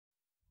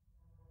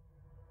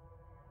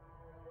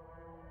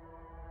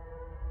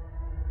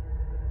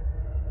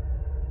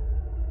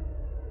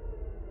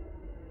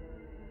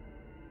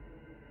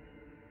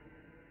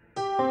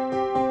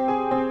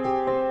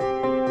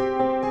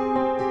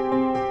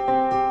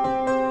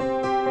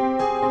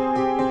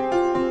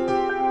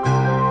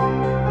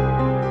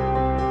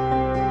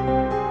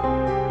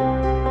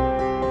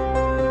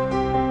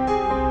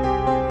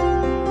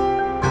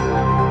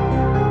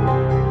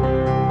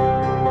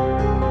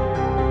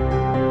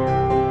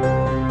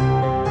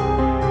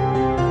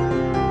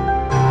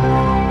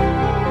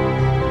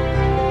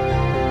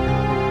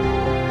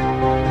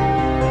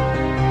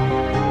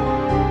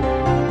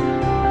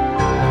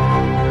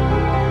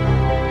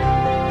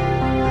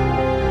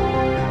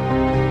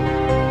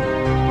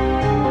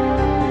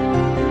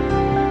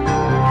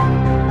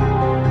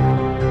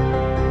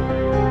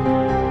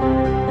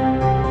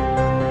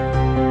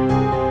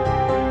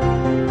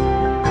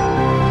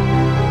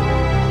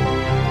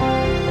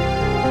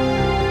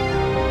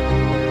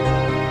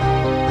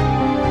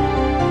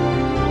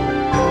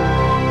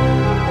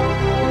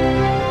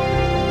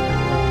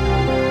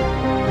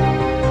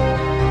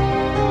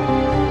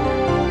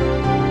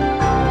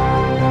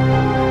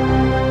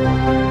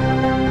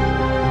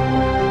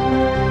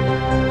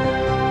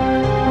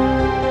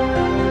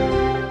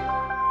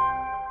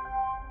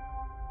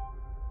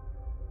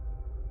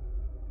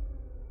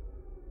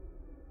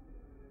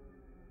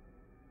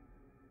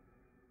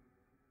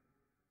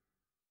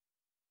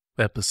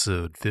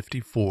episode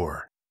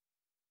 54.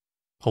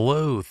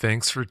 Hello,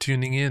 thanks for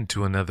tuning in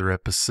to another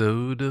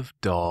episode of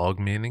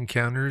Dogman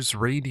Encounters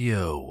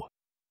Radio.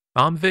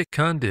 I'm Vic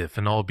Cundiff,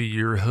 and I'll be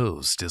your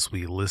host as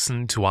we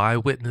listen to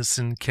eyewitness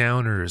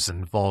encounters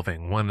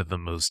involving one of the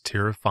most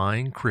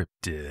terrifying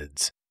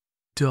cryptids,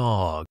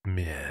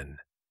 dogmen.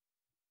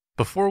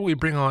 Before we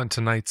bring on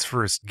tonight's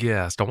first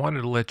guest, I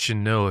wanted to let you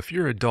know if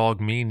you're a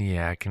dog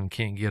maniac and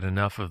can't get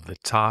enough of the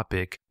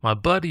topic, my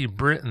buddy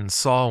Brenton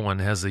Sawin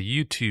has a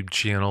YouTube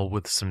channel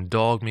with some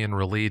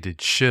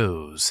dogman-related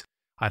shows.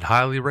 I'd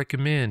highly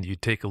recommend you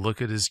take a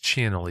look at his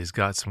channel. He's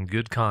got some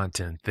good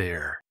content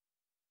there.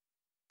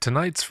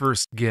 Tonight's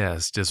first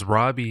guest is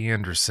Robbie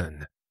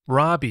Anderson.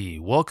 Robbie,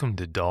 welcome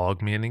to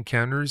Dogman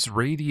Encounters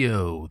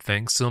Radio.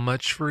 Thanks so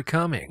much for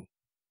coming.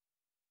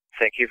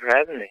 Thank you for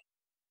having me.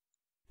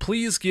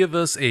 Please give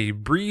us a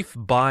brief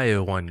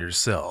bio on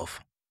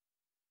yourself.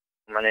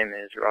 My name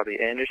is Robbie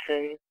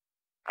Anderson.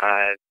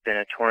 I've been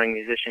a touring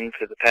musician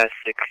for the past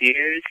 6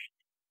 years.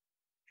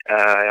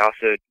 I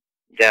also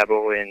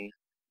dabble in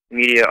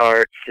media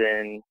arts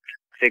and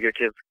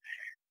figurative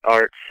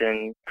arts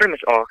and pretty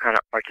much all kind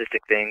of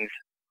artistic things.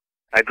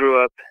 I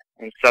grew up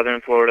in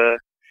southern Florida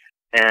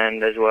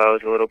and as well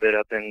as a little bit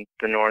up in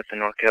the north in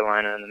North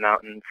Carolina in the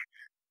mountains.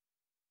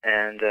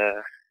 And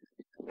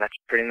that's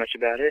pretty much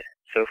about it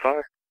so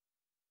far.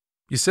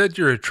 You said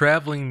you're a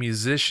traveling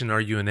musician.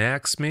 Are you an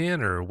axe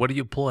man, or what do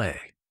you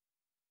play?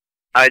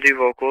 I do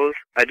vocals.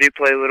 I do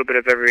play a little bit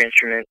of every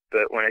instrument,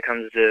 but when it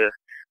comes to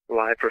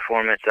live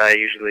performance, I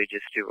usually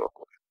just do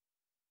vocals.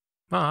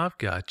 Oh, I've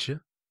got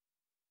you.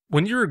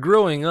 When you were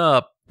growing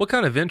up, what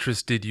kind of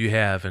interest did you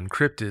have in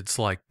cryptids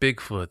like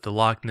Bigfoot, the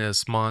Loch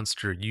Ness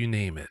Monster, you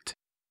name it?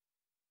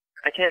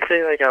 I can't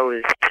say like I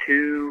was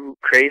too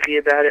crazy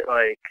about it,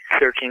 like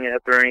searching it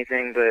up or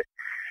anything, but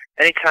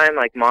anytime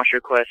like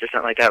Monster Quest or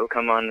something like that would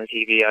come on the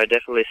TV, I would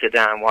definitely sit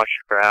down and watch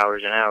it for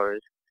hours and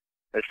hours.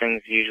 Those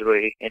things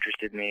usually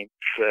interested me.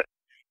 But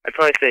I'd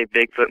probably say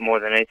Bigfoot more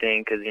than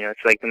anything because, you know,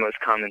 it's like the most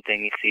common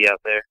thing you see out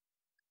there.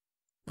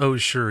 Oh,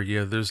 sure,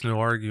 yeah, there's no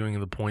arguing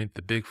the point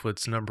that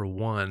Bigfoot's number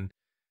one.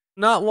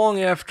 Not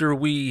long after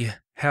we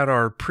had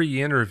our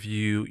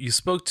pre-interview, you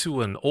spoke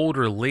to an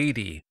older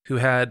lady who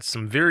had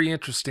some very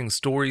interesting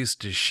stories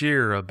to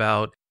share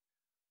about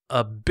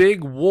a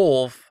big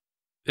wolf,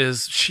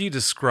 as she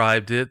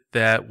described it,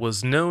 that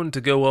was known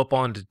to go up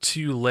onto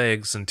 2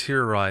 legs and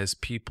terrorize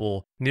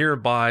people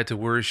nearby to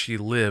where she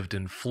lived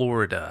in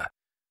Florida.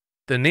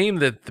 The name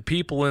that the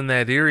people in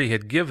that area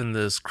had given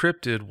this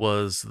cryptid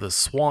was the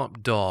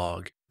swamp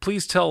dog.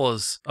 Please tell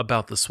us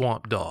about the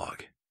swamp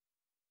dog.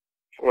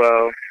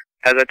 Well,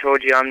 as I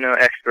told you, I'm no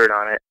expert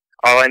on it.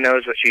 All I know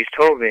is what she's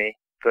told me,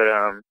 but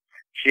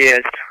she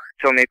has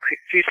told me a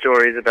few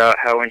stories about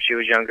how when she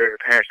was younger, her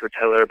parents would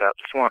tell her about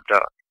the swamp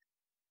dog.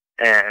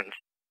 And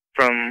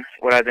from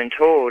what I've been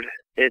told,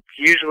 it's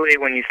usually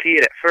when you see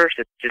it at first,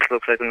 it just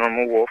looks like a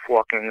normal wolf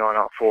walking on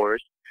all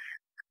fours.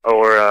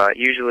 Or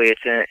usually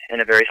it's in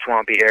a very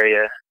swampy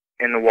area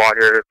in the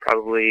water,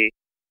 probably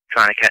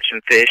trying to catch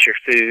some fish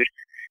or food.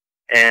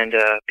 And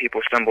people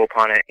stumble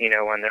upon it, you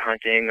know, when they're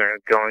hunting or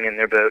going in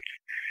their boats.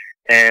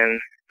 And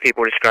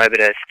people describe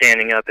it as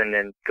standing up and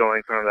then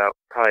going from about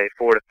probably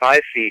 4 to 5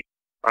 feet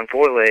on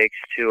 4 legs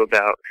to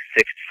about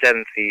 6 to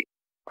 7 feet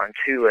on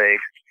 2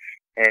 legs.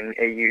 And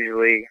it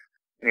usually,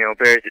 you know,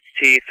 bares its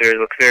teeth or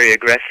looks very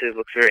aggressive,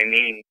 looks very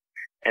mean,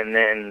 and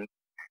then,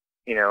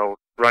 you know,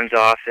 runs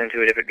off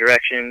into a different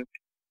direction.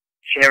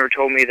 She never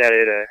told me that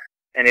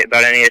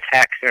about any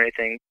attacks or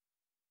anything.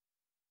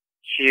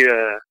 She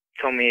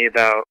told me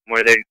about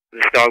where this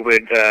dog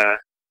would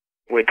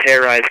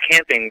terrorize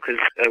camping because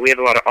we have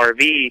a lot of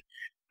RV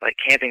like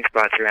camping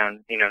spots around,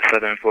 you know,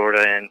 southern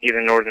Florida and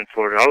even northern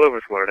Florida, all over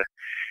Florida.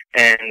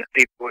 And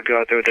people would go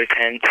out there with their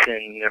tents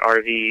and their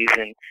RVs,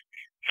 and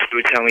she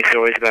would tell me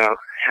stories about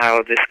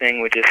how this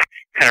thing would just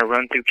kind of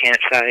run through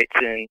campsites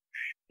and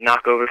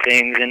knock over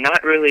things and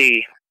not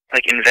really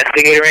like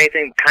investigate or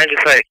anything, kind of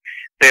just like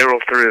barrel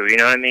through, you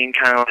know what I mean?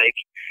 Kind of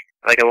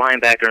like a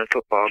linebacker in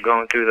football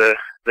going through the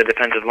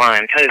defensive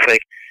line, kind of just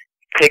like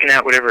taking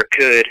out whatever it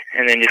could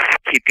and then just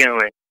keep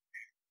going.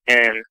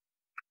 And,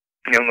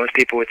 you know, most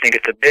people would think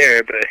it's a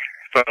bear, but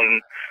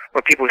from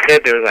what people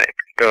said, they're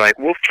like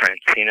wolf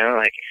prints, you know,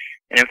 like,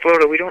 and in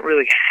Florida we don't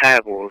really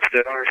have wolves.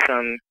 There are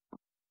some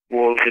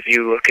wolves if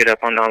you look it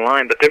up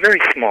online, but they're very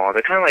small.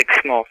 They're kind of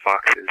like small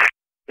foxes.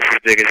 It's as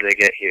big as they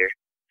get here.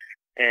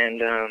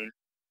 And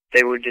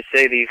they would just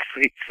say these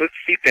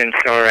footprints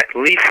are at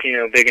least, you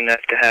know, big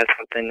enough to have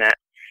something that,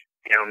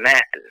 you know,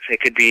 matches. It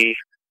could be,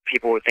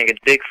 people would think it's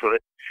Bigfoot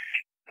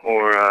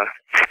or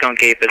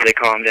skunk ape, as they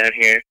call them down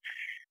here.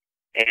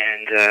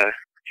 And,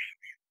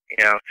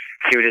 you know,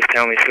 she would just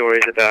tell me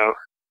stories about,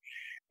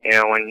 you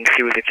know, when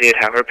she was a kid,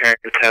 how her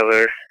parents would tell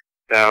her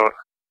about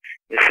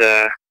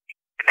this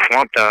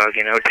swamp dog,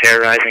 you know,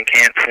 terrorizing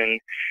camps and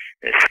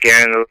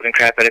scaring the living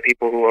crap out of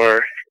people who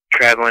are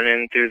traveling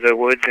in through the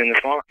woods and the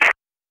swamps.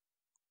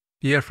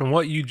 Yeah, from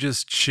what you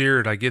just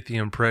shared, I get the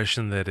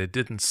impression that it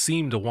didn't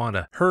seem to want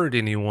to hurt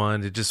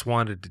anyone. It just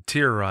wanted to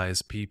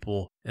terrorize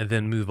people and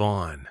then move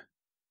on.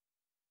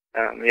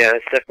 Yeah,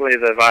 that's definitely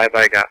the vibe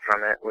I got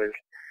from it, was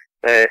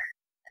that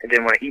it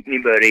didn't want to eat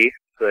anybody,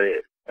 but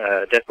it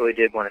definitely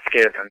did want to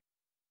scare them.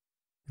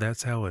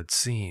 That's how it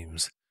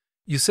seems.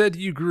 You said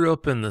you grew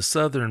up in the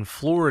southern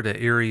Florida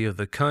area of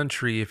the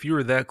country. If you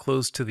were that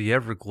close to the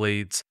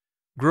Everglades,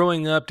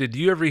 growing up, did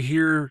you ever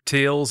hear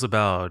tales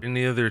about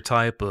any other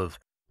type of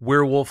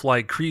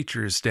werewolf-like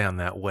creatures down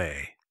that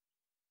way?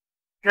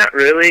 Not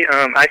really.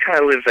 I kind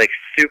of lived, like,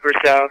 super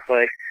south.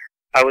 Like,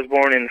 I was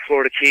born in the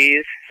Florida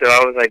Keys, so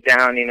I was, like,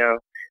 down,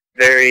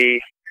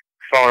 very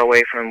far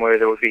away from where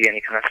there would be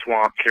any kind of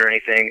swamps or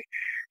anything,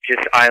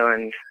 just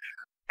island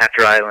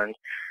after island.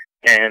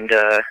 And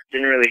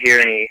didn't really hear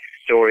any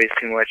stories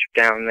too much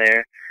down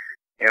there.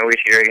 We'd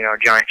hear,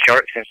 giant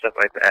sharks and stuff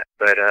like that,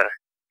 but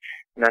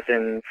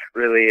nothing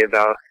really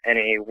about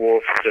any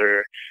wolves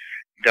or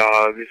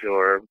dogs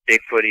or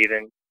Bigfoot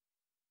even.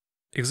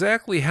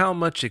 Exactly how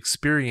much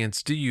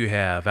experience do you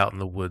have out in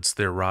the woods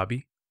there,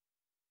 Robbie?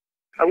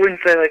 I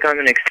wouldn't say like I'm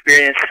an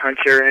experienced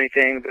hunter or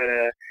anything,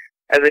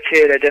 but as a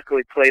kid I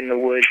definitely played in the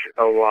woods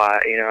a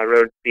lot. I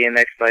rode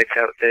BMX bikes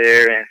out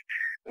there, and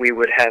we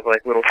would have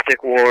like little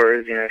stick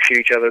wars, shoot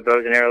each other,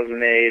 bows and arrows we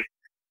made,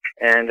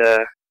 and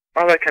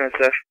all that kind of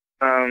stuff.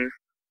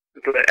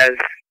 But as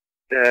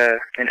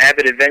an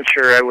avid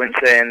adventurer, I wouldn't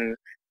say I'm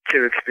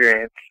too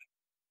experienced.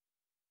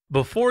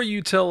 Before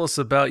you tell us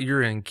about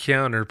your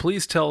encounter,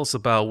 please tell us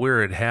about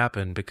where it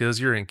happened, because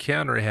your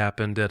encounter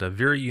happened at a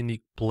very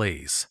unique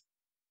place.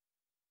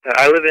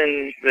 I live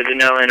in the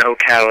Dunnellon,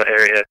 Ocala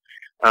area,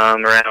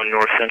 around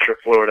north central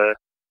Florida,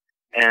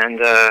 and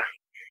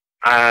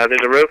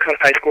there's a road called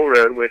High School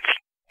Road, which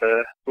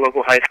the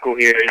local high school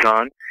here is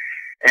on,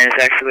 and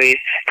it's actually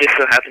just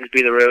so happens to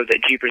be the road that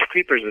Jeepers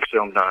Creepers was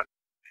filmed on.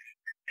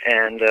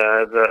 And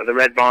the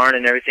red barn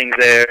and everything's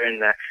there,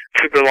 and the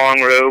super long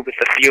road with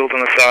the fields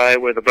on the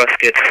side where the bus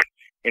gets,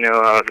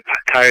 the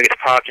tire gets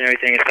popped and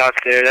everything, it stops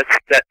there. That's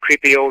that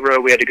creepy old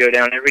road we had to go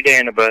down every day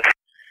in the bus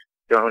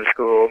going to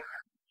school.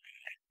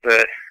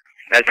 But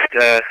that's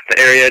the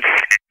area. It's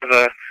kind of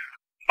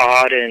a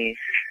odd and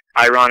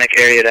ironic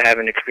area to have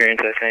an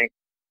experience, I think.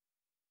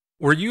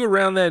 Were you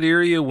around that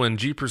area when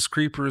Jeepers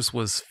Creepers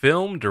was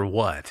filmed, or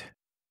what?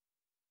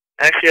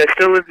 Actually, I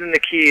still lived in the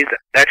Keys.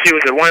 Actually,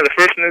 it was one of the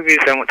first movies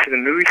I went to the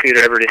movie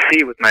theater ever to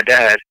see with my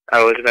dad.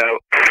 I was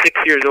about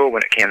 6 years old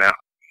when it came out.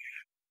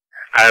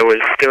 I was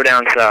still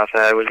down south.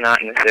 I was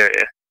not in this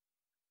area.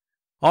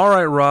 All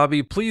right,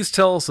 Robbie, please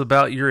tell us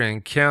about your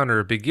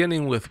encounter,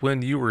 beginning with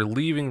when you were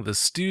leaving the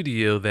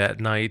studio that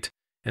night,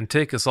 and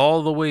take us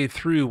all the way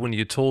through when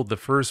you told the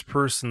first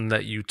person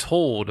that you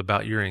told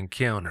about your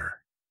encounter.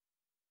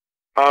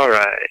 All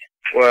right.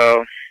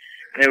 Well,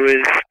 it was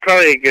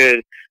probably a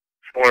good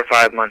 4 or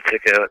 5 months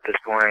ago at this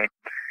point.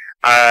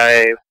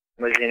 I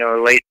was,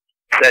 late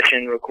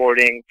session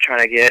recording, trying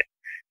to get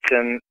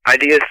some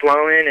ideas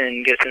flowing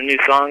and get some new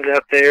songs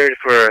out there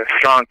for a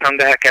strong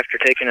comeback after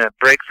taking a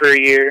break for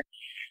a year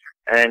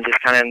and just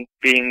kind of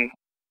being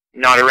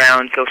not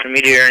around social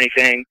media or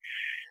anything.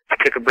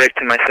 I took a break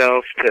to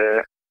myself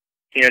to,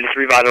 just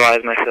revitalize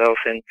myself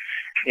and,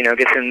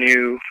 get some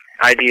new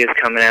ideas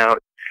coming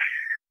out.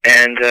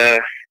 And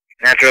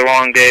after a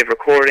long day of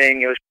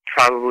recording, it was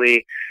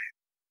probably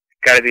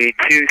got to be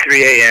 2,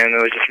 3 a.m.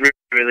 It was just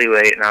really,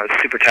 really late, and I was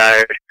super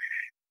tired.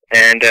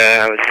 And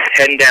I was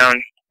heading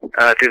down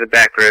through the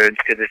back roads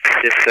because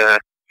it's just a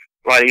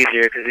lot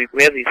easier because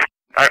we have these,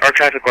 our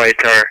traffic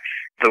lights are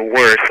the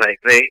worst.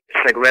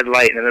 It's like red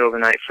light in the middle of the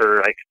night for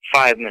like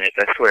 5 minutes,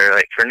 I swear,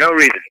 like for no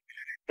reason.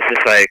 It's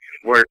just like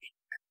we're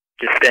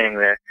just staying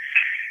there.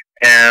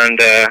 And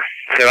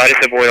so I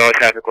just avoid all the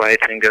traffic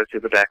lights and go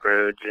through the back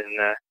roads.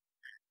 And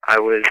I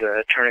was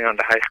turning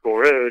onto High School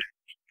Road,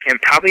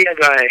 and probably as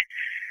I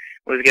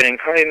was getting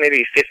probably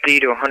maybe 50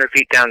 to 100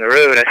 feet down the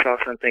road, I saw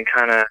something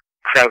kind of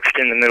crouched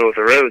in the middle of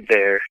the road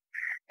there.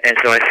 And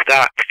so I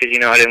stopped because,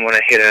 I didn't want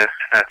to hit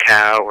a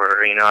cow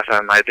or, I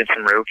thought it might have been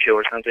some roadkill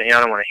or something. I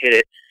don't want to hit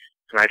it.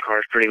 My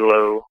car's pretty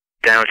low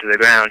down to the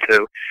ground, so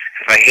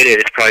if I hit it,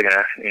 it's probably going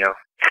to,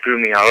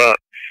 screw me all up.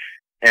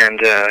 And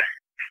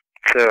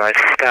so I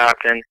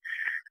stopped, and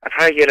I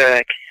probably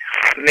get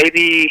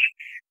maybe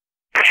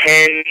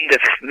 10 to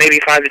maybe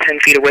 5 to 10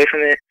 feet away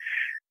from it.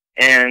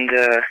 And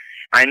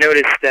I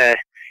noticed that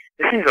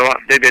this thing's a lot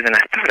bigger than I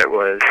thought it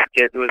was.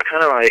 It was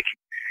kind of like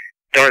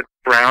dark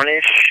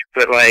brownish,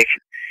 but like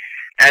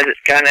as it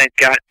kind of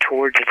got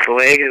towards its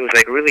leg, it was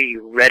like really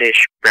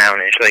reddish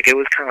brownish. Like it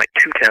was kind of like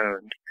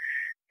two-toned.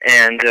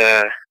 And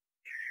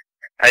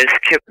I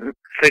just kept,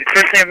 like the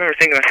first thing I remember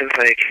thinking to myself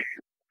was like,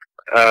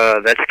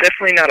 that's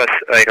definitely not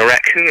a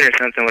raccoon or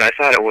something, what I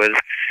thought it was,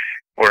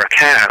 or a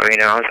cow,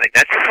 I was like,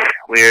 that's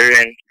weird.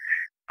 And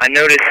I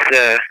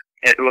noticed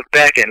it looked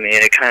back at me,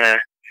 and it kind of,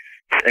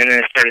 and then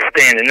it started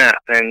standing up,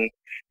 and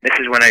this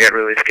is when I got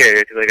really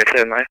scared, because like I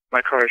said,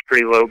 my car is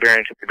pretty low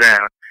bearing to the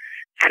ground,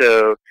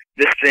 so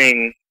this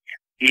thing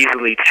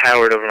easily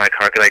towered over my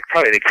car, because I could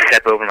probably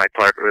step over my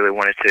car if I really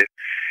wanted to,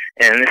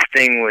 and this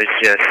thing was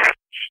just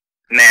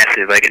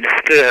massive. Like it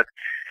just stood up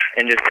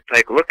and just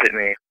like looked at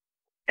me,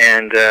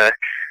 and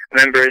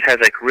remember it has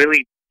like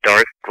really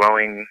dark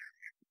glowing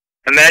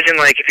imagine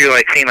like if you're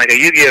like seeing like a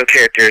Yu-Gi-Oh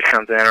character or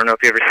something. I don't know if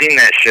you've ever seen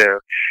that show,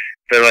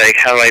 but like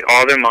how like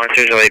all their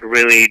monsters are like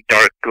really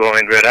dark,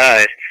 glowing red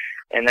eyes,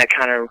 and that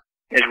kind of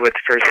is what the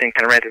first thing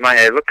kind of ran through my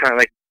head. It looked kind of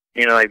like,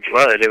 you know, like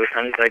blood. It was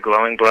kind of like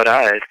glowing blood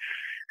eyes,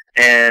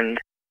 and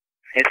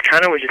it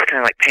kind of was just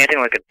kind of like panting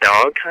like a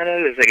dog, kind of.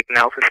 It was like its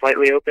mouth was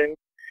slightly open,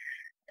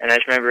 and I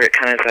just remember it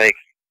kind of like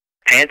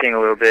panting a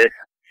little bit,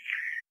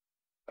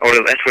 or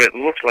that's what it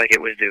looked like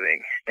it was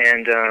doing.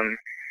 And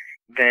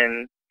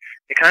then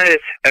it kind of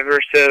just ever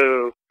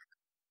so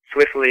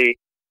swiftly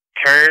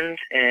turned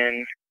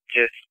and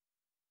just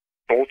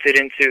bolted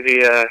into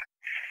the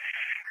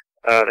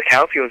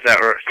cow fields that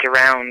were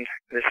surround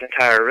this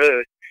entire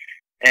road.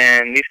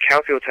 And these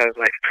cow fields have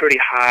like pretty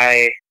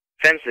high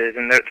fences,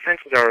 and the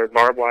fences are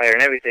barbed wire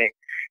and everything.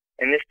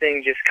 And this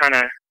thing just kind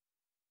of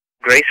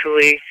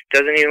gracefully,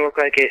 doesn't even look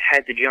like it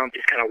had to jump,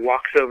 just kind of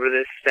walks over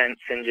this fence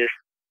and just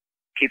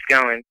keeps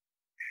going.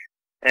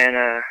 And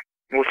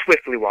well,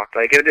 swiftly walked.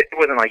 Like it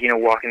wasn't like, you know,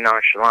 walking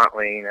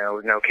nonchalantly, you know,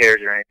 with no cares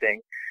or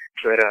anything.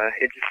 But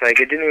it just like,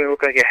 it didn't even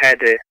look like it had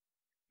to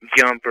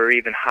jump or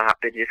even hop.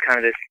 It just kind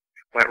of just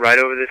went right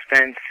over this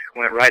fence,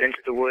 went right into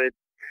the woods,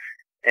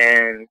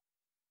 and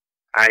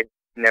I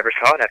never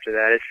saw it after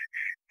that. It's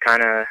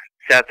kind of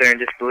sat there in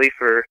disbelief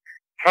for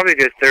probably a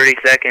good 30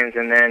 seconds,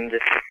 and then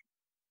just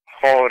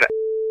hauled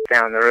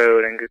down the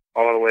road and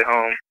all the way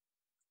home.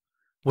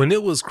 When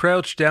it was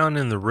crouched down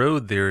in the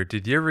road there,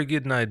 did you ever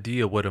get an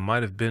idea what it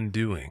might have been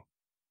doing?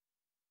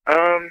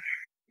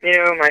 You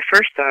know, my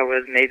first thought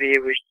was maybe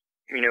it was,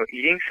 you know,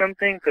 eating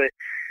something, but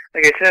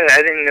like I said,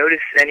 I didn't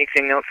notice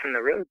anything else in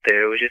the road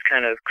there. It was just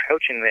kind of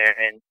crouching there,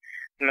 and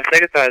my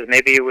second thought is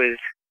maybe it was,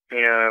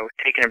 you know,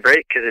 taking a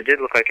break, because it did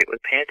look like it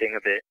was panting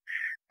a bit,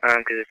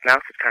 because its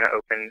mouth was kind of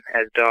open,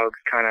 as dogs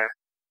kind of,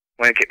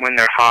 when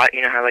they're hot,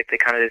 you know how like they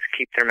kind of just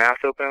keep their mouth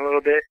open a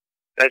little bit?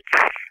 That's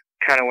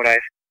kind of what I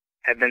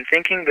have been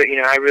thinking, but, you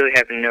know, I really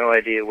have no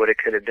idea what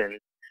it could have been,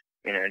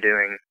 you know,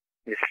 doing,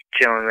 just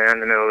chilling there in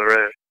the middle of the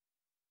road.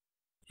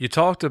 You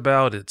talked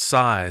about its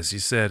size. You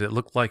said it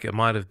looked like it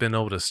might have been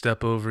able to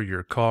step over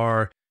your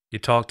car. You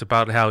talked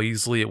about how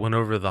easily it went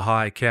over the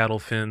high cattle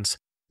fence.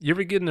 You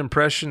ever get an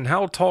impression,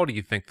 how tall do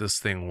you think this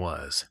thing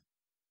was?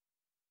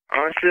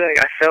 Honestly, like,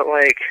 I felt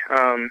like,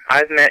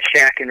 I've met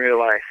Shaq in real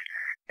life,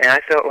 and I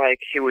felt like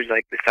he was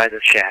like the size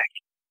of Shaq.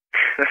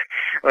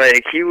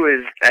 Like, he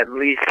was at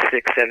least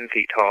 6-7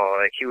 feet tall.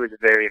 Like, he was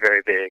very,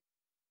 very big.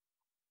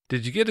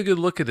 Did you get a good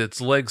look at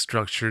its leg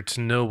structure to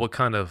know what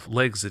kind of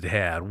legs it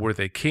had? Were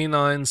they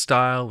canine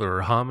style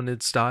or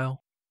hominid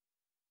style?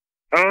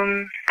 So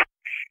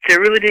I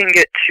really didn't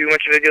get too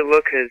much of a good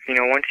look, because, you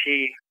know, once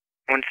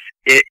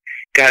it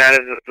got out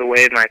of the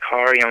way of my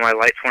car, you know, my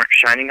lights weren't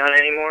shining on it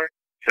anymore,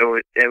 so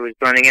it was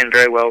blending in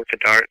very well with the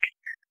dark,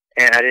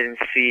 and I didn't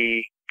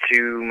see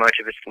too much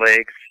of its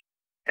legs,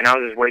 and I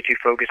was just way too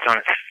focused on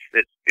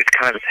its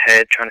kind of its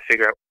head, trying to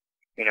figure out,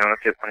 you know,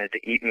 if it wanted to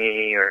eat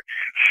me, or,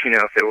 you know,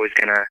 if it was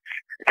going to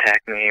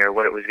attack me, or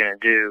what it was going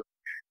to do.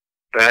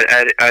 But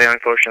I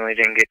unfortunately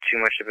didn't get too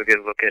much of a good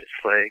look at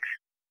its legs.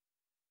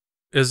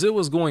 As it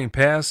was going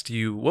past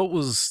you, what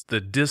was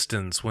the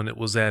distance when it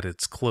was at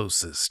its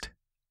closest?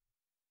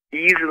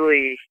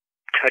 Easily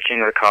touching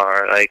the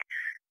car. Like,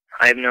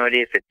 I have no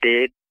idea if it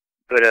did,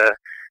 but I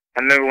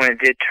remember when it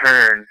did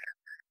turn,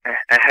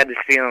 I had this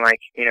feeling like,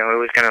 you know, it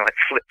was going to like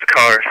flip the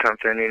car or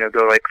something, you know,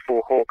 go like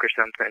full Hulk or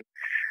something.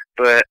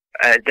 But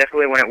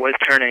definitely when it was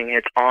turning,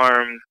 its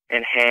arm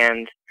and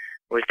hand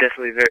was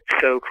definitely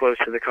so close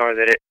to the car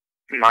that it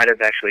might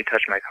have actually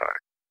touched my car.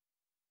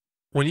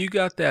 When you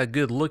got that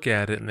good look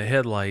at it in the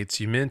headlights,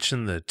 you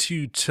mentioned the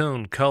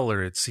two-tone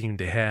color it seemed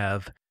to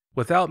have.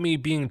 Without me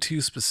being too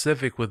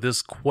specific with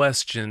this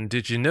question,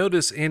 did you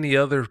notice any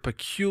other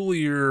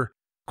peculiar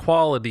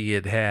quality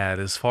it had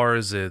as far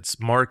as its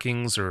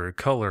markings or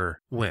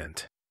color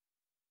went?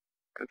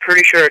 I'm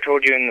pretty sure I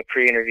told you in the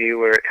pre-interview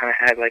where it kind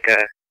of had like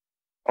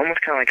almost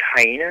kind of like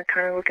hyena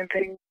kind of looking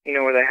thing, you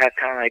know, where they have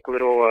kind of like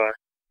little,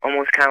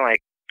 almost kind of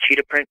like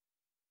cheetah print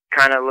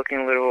kind of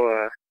looking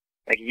little,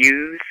 like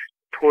U's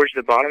towards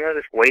the bottom of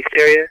this waist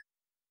area.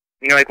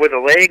 You know, like where the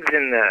legs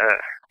and the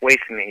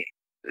waist meet.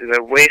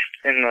 The waist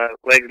and the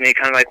legs meet,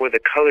 kind of like where the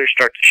colors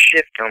start to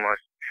shift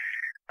almost.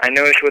 I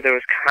noticed where there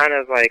was kind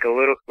of like a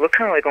little, looked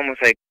kind of like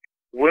almost like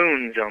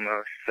wounds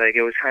almost. Like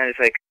it was kind of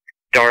like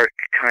dark,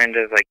 kind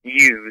of like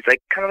U's, like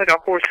kind of like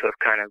a horse hoof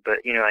kind of, but,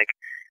 you know, like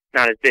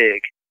not as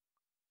big.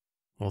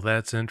 Well,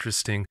 that's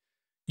interesting.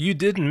 You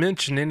didn't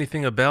mention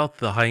anything about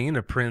the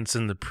hyena prints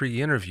in the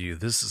pre-interview.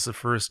 This is the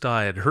first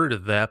I had heard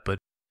of that, but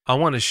I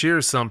want to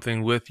share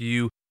something with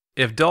you.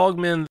 If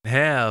dogmen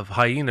have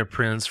hyena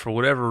prints, for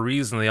whatever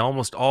reason, they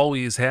almost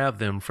always have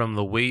them from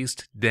the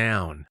waist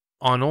down.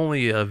 On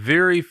only a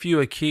very few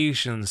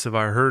occasions have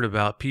I heard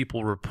about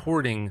people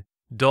reporting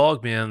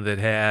dogmen that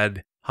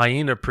had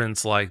hyena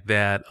prints like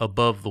that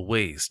above the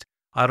waist.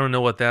 I don't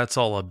know what that's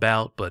all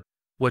about, but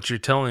what you're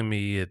telling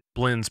me, it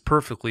blends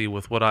perfectly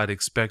with what I'd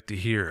expect to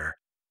hear.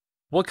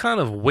 What kind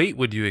of weight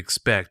would you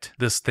expect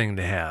this thing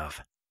to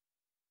have?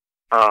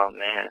 Oh,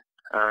 man.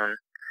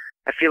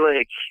 I feel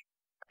like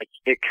like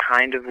it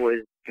kind of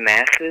was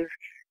massive,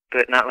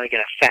 but not like in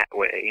a fat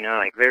way, you know,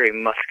 like very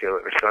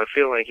muscular. So I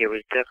feel like it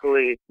was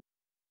definitely,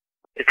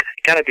 it's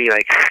gotta be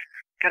like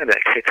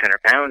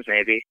 600 pounds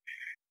maybe,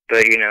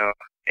 but you know,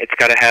 it's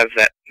gotta have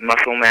that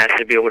muscle mass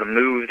to be able to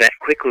move that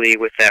quickly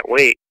with that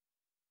weight.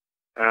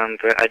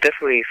 But I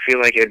definitely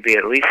feel like it would be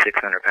at least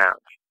 600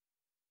 pounds.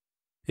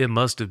 It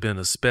must have been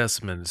a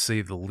specimen, to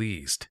say the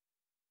least.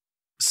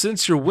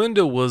 Since your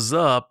window was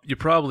up, you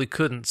probably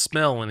couldn't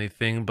smell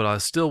anything, but I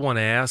still want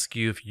to ask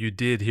you if you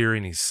did hear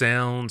any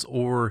sounds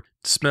or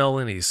smell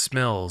any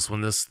smells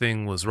when this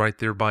thing was right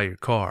there by your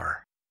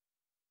car.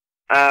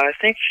 I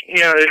think,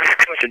 you know, there's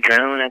too much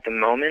adrenaline at the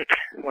moment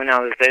when I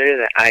was there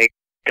that I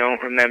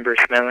don't remember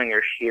smelling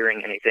or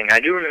hearing anything. I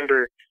do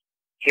remember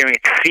hearing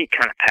its feet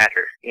kind of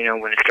patter, you know,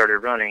 when it started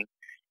running,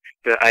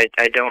 but I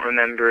don't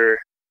remember,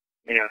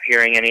 you know,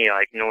 hearing any,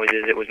 like,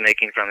 noises it was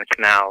making from its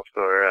mouth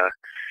or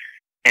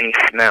any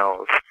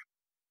smells.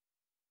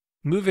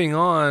 Moving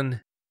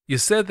on, you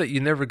said that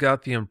you never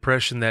got the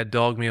impression that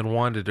Dogman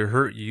wanted to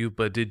hurt you,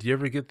 but did you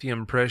ever get the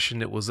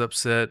impression it was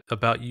upset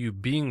about you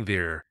being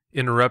there,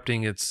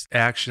 interrupting its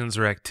actions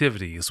or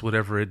activities,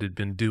 whatever it had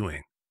been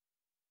doing?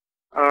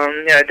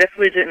 Yeah, I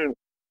definitely didn't,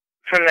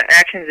 from the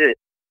actions it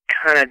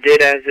kind of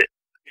did as it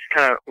just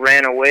kind of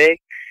ran away,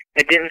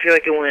 it didn't feel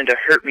like it wanted to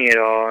hurt me at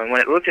all, and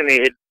when it looked at me,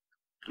 it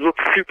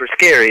looked super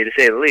scary, to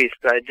say the least,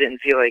 but I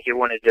didn't feel like it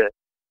wanted to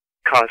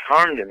cause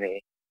harm to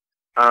me.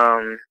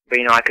 But,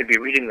 you know, I could be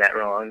reading that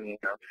wrong, you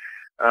know.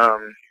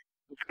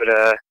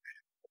 But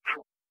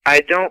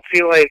I don't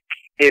feel like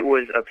it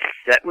was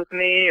upset with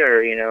me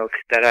or, you know,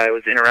 that I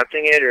was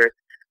interrupting it or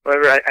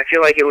whatever. I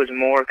feel like it was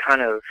more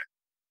kind of,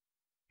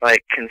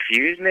 like,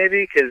 confused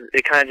maybe, because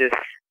it kind of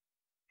just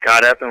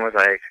got up and was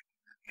like,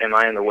 am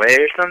I in the way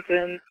or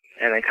something?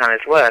 And then kind of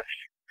just left.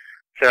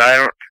 So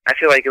I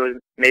feel like it was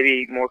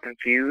maybe more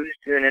confused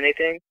than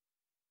anything.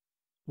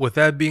 With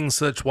that being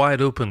such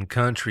wide open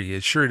country,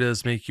 it sure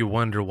does make you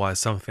wonder why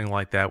something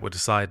like that would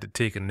decide to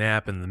take a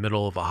nap in the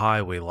middle of a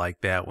highway like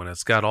that when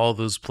it's got all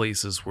those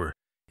places where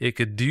it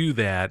could do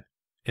that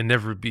and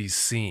never be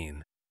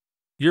seen.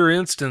 Your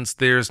instance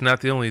there is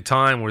not the only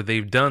time where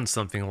they've done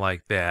something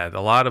like that.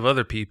 A lot of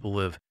other people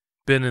have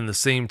been in the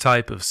same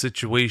type of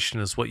situation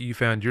as what you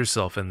found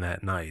yourself in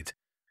that night.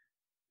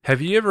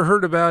 Have you ever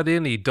heard about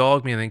any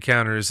Dogman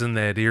encounters in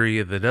that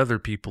area that other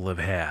people have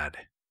had?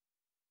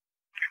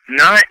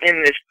 Not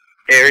in this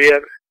area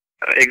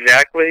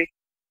exactly.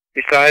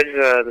 Besides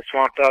the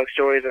swamp dog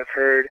stories I've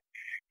heard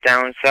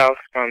down south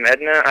from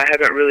Edna, I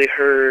haven't really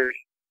heard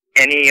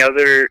any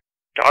other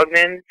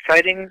Dogman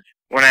sightings.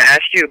 When I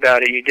asked you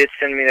about it, you did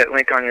send me that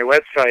link on your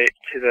website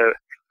to the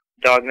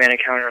Dogman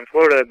encounter in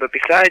Florida, but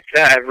besides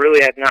that, I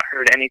really have not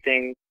heard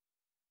anything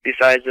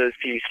besides those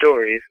few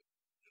stories.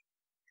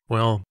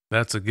 Well,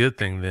 that's a good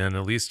thing then.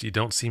 At least you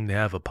don't seem to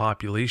have a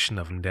population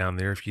of them down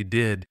there. If you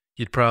did,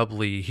 you'd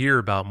probably hear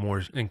about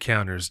more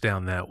encounters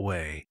down that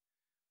way.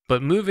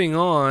 But moving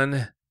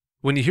on,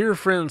 when you hear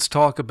friends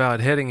talk about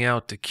heading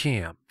out to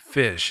camp,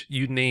 fish,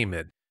 you name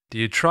it, do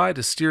you try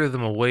to steer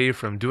them away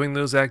from doing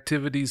those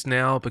activities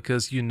now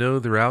because you know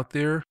they're out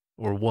there,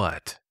 or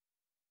what?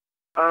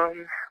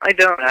 I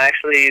don't. I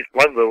actually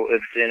love the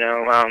woods, you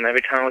know.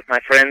 Every time with my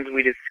friends,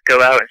 we just go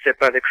out and sit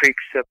by the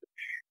creeks up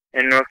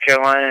in North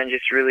Carolina and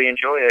just really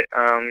enjoy it.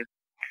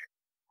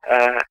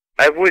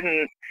 I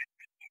wouldn't,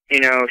 you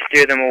know,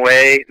 steer them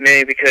away,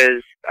 maybe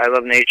because I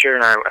love nature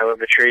and I love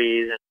the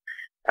trees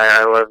and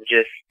I love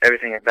just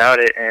everything about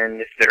it.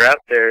 And if they're out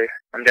there,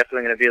 I'm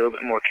definitely going to be a little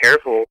bit more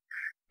careful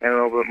and a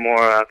little bit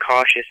more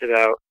cautious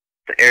about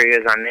the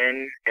areas I'm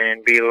in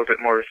and be a little bit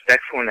more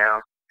respectful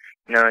now,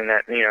 knowing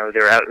that, you know,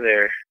 they're out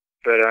there.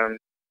 But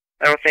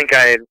I don't think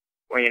I'd,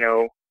 you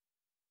know,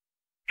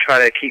 try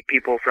to keep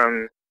people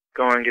from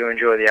going to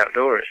enjoy the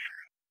outdoors.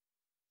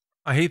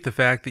 I hate the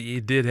fact that you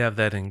did have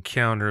that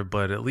encounter,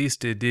 but at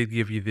least it did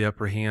give you the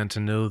upper hand to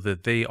know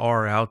that they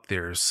are out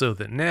there so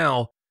that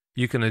now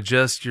you can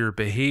adjust your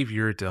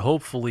behavior to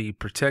hopefully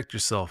protect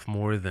yourself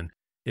more than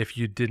if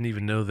you didn't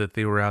even know that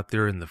they were out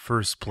there in the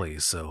first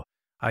place. So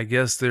I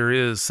guess there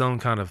is some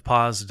kind of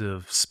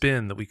positive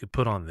spin that we could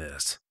put on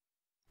this.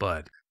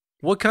 But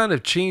what kind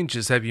of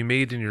changes have you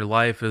made in your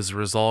life as a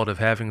result of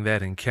having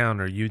that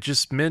encounter? You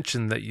just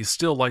mentioned that you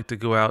still like to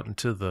go out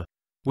into the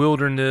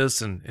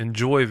wilderness and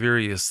enjoy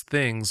various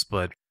things,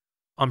 but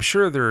I'm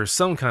sure there are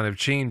some kind of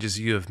changes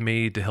you have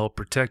made to help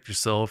protect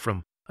yourself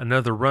from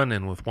another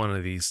run-in with one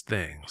of these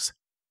things.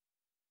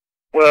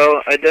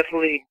 Well, I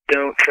definitely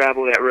don't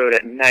travel that road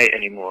at night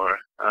anymore.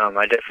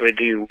 I definitely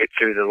do wait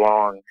through the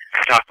long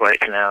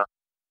stoplights now.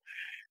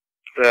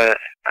 But,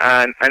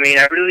 I mean,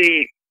 I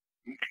really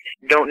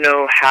don't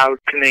know how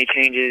too many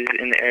changes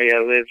in the area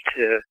I live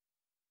to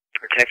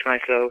protect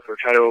myself or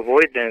try to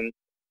avoid them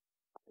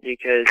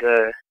because,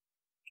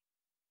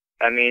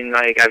 I mean,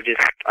 like,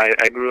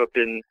 I grew up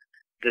in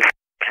this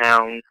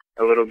town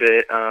a little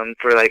bit,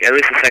 for, like, at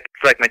least for,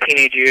 like, my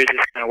teenage years, this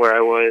is kind of where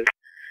I was,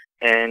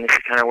 and this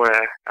is kind of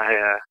where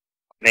I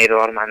made a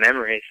lot of my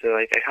memories, so,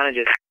 like, I kind of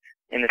just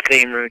in the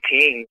same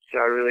routine, so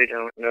I really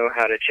don't know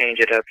how to change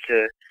it up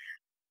to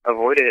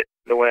avoid it.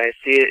 The way I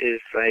see it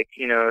is like,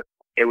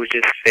 it was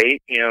just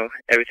fate.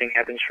 Everything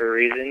happens for a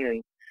reason,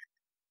 and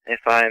if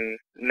I'm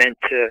meant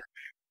to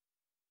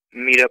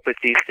meet up with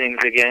these things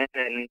again,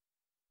 and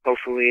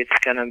hopefully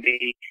it's gonna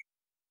be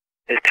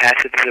as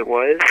passive as it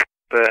was.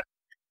 But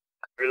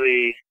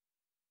really,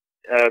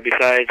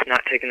 besides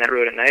not taking that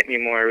road at night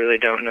anymore, I really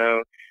don't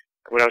know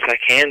what else I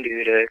can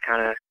do to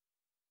kind of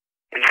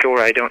ensure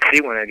I don't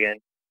see one again.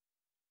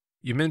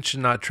 You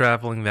mentioned not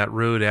traveling that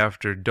road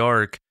after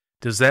dark.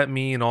 Does that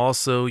mean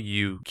also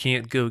you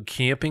can't go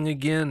camping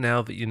again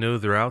now that you know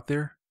they're out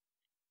there?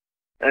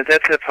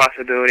 That's a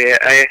possibility.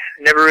 I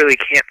never really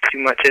camped too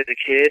much as a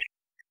kid,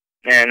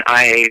 and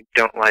I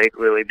don't like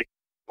really being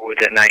in the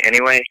woods at night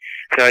anyway,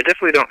 so I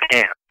definitely don't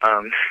camp.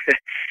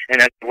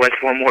 And that's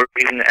one more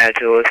reason to add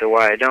to the list of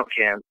why I don't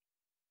camp.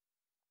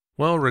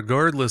 Well,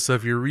 regardless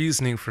of your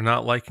reasoning for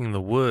not liking the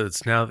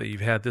woods, now that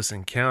you've had this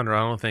encounter, I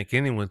don't think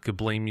anyone could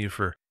blame you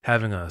for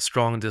having a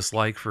strong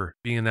dislike for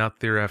being out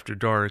there after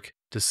dark,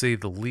 to say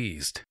the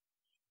least.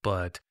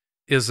 But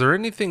is there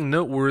anything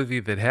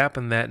noteworthy that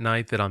happened that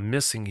night that I'm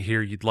missing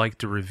here you'd like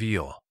to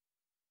reveal?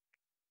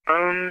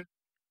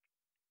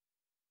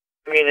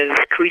 As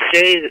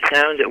cliche as it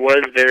sounds, it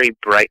was very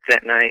bright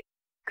that night,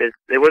 because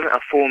it wasn't a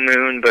full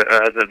moon, but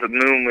the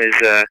moon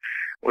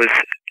was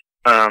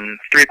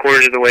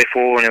 3/4 of the way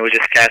full, and it was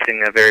just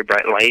casting a very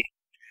bright light.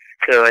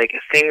 So,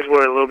 things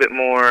were a little bit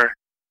more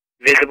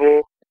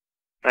visible.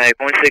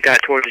 Once it got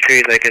towards the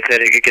trees, like I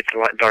said, it gets a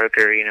lot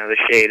darker, the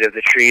shade of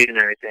the trees and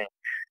everything.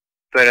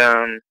 But,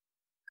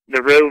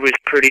 the road was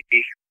pretty,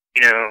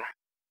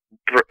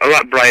 a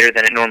lot brighter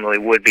than it normally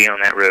would be on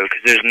that road,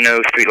 because there's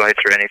no street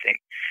lights or anything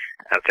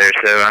out there.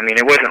 So,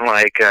 it wasn't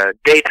like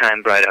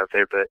daytime bright out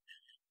there, but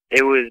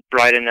it was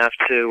bright enough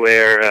to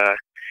where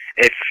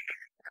if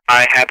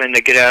I happened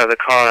to get out of the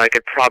car, I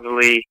could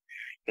probably,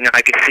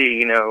 I could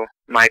see,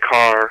 my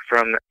car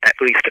from at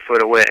least a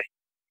foot away.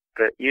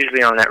 But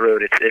usually on that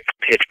road, it's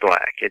pitch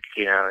black. If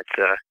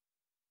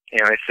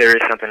there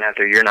is something out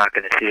there, you're not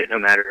going to see it, no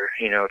matter,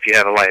 if you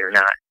have a light or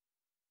not.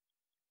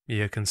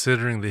 Yeah,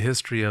 considering the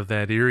history of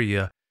that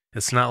area,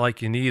 it's not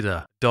like you need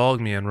a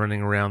Dogman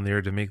running around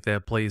there to make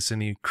that place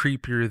any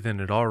creepier than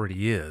it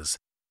already is.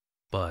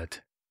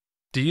 But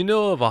do you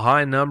know of a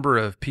high number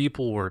of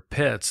people or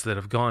pets that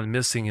have gone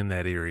missing in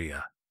that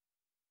area?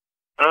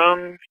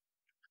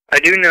 I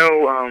do know,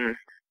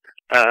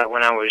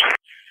 when I was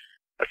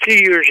a few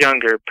years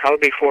younger,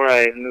 probably before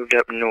I moved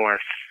up north,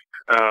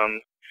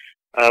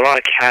 a lot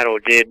of cattle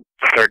did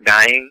start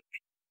dying.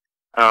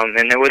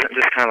 And it wasn't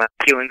just kind of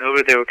like keeling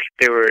over,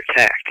 they were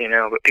attacked,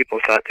 but people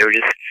thought they were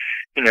just,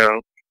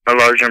 a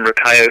large number of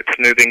coyotes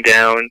moving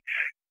down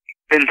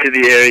into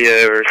the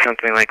area or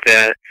something like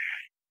that.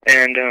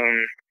 And,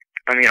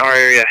 our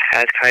area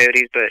has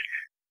coyotes,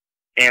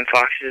 and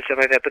foxes and stuff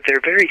like that, but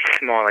they're very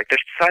small. They're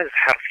the size of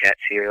house cats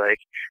here.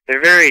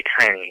 They're very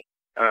tiny.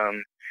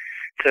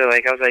 So,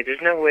 I was like,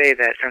 there's no way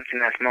that something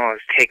that small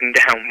is taking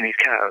down these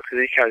cows, because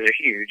these cows are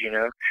huge,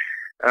 So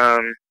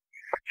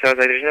I was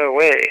like, there's no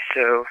way.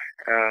 So,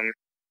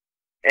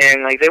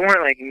 and they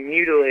weren't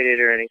mutilated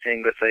or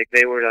anything, but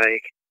they were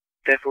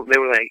definitely, they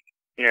were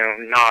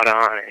gnawed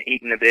on and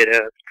eaten a bit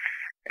up.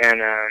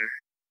 And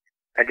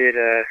I did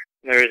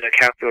there was a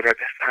cow field right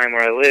behind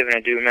where I live, and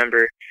I do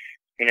remember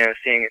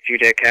seeing a few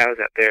dead cows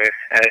out there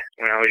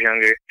when I was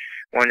younger,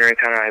 wondering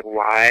kind of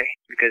why,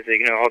 because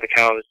all the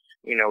cows,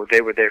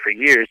 they were there for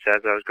years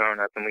as I was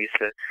growing up, and we used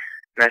to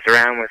mess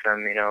around with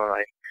them,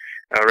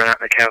 run out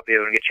in the cow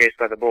field and get chased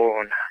by the bull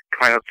and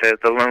climb up to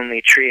the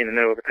lonely tree in the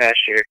middle of the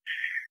pasture.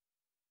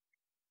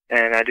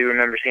 And I do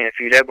remember seeing a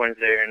few dead ones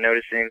there and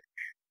noticing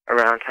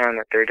around town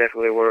that there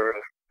definitely were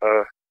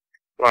a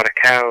lot of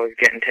cows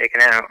getting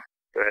taken out.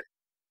 But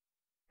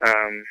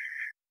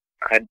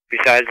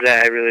besides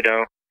that, I really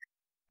don't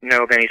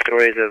know of any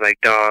stories of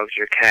dogs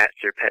or cats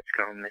or pets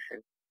going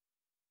missing.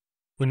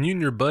 When you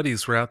and your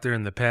buddies were out there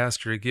in the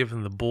pasture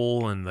giving the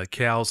bull and the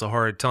cows a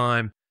hard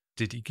time,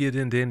 did you get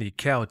into any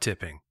cow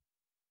tipping?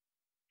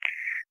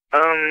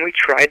 We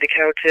tried the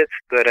cow tips,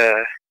 but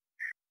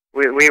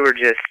we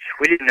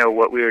didn't know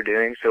what we were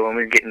doing. So when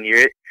we would get near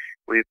it,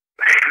 we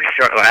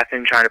start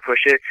laughing, trying to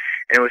push it,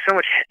 and it's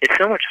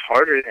so much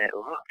harder than it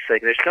looks.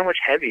 They're so much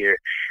heavier.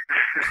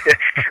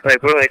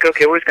 We're like,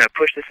 okay, we're just gonna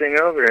push this thing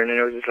over, and then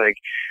it was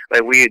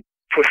just we'd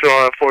push with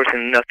all our force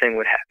and nothing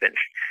would happen.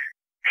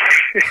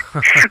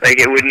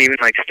 It wouldn't even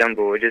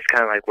stumble. It would just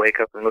kind of wake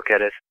up and look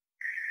at us,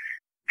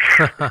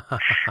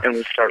 and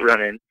we'd start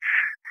running.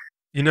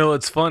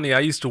 It's funny. I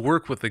used to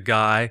work with a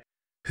guy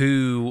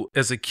who,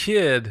 as a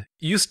kid,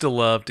 used to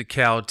love to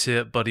cow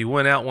tip, but he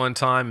went out one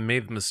time and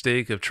made the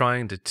mistake of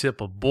trying to tip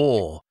a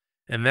bull,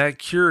 and that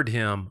cured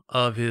him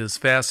of his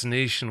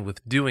fascination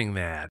with doing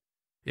that.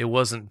 It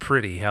wasn't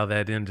pretty how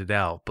that ended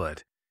out,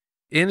 but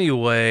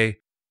anyway,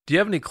 do you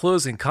have any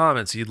closing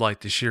comments you'd like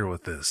to share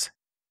with us?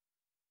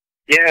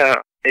 Yeah,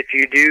 if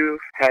you do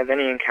have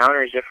any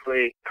encounters,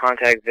 definitely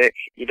contact Vic.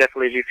 You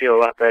definitely do feel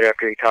a lot better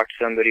after you talk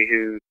to somebody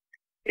who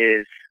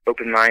is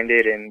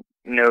open-minded and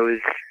knows,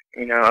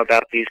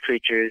 about these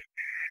creatures.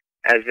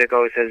 as Vic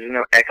always says, there's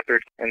no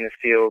experts in this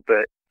field,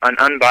 but an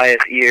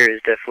unbiased ear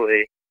is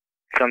definitely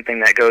something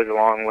that goes a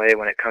long way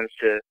when it comes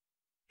to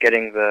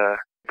getting the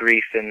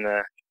grief and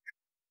the,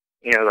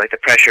 like the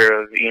pressure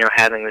of,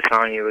 having this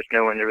on you with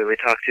no one to really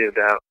talk to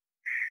about.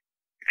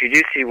 If you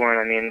do see one,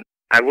 I mean,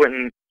 I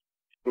wouldn't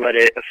let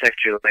it affect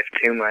your life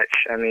too much.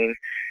 I mean,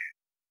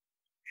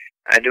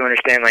 I do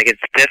understand, like,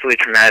 it's definitely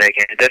traumatic,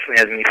 and it definitely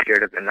has me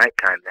scared of the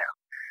nighttime now.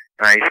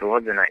 I used to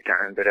love the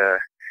nighttime, but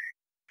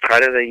try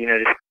to,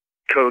 just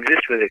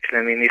coexist with it. Because,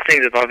 I mean, these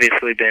things have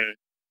obviously been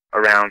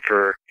around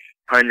for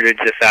hundreds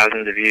of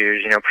thousands of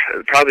years,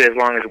 probably as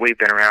long as we've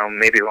been around,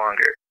 maybe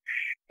longer.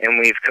 And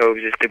we've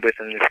coexisted with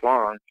them this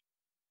long.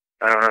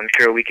 I'm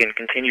sure we can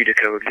continue to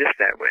coexist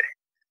that way.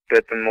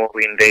 But the more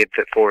we invade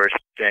the forest,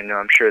 then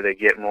I'm sure they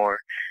get more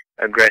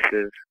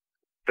aggressive.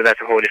 But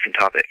that's a whole different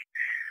topic.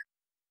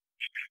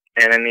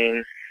 And I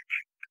mean,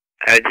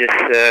 I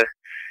just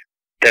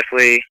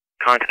definitely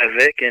contact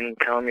Vic and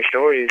tell him your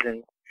stories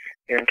and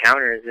your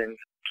encounters, and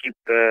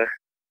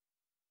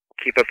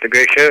keep up the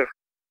great show.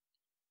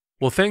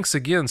 Well, thanks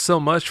again so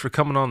much for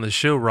coming on the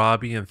show,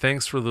 Robbie, and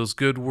thanks for those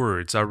good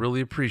words. I really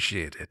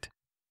appreciate it.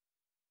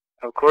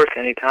 Of course,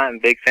 anytime.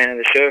 Big fan of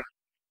the show.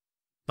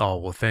 Oh,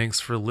 well, thanks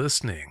for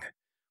listening.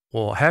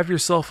 Well, have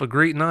yourself a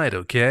great night,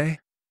 okay?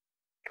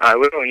 I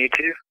will, and you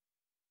too.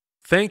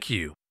 Thank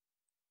you.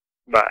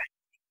 Bye.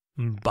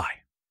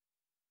 Bye.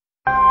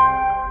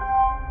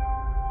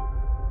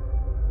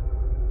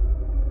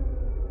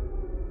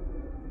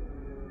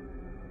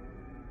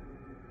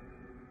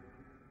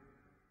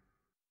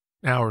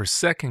 Our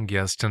second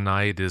guest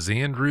tonight is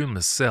Andrew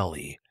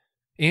Miceli.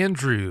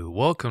 Andrew,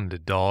 welcome to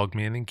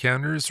Dogman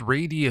Encounters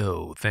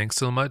Radio. Thanks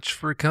so much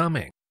for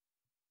coming.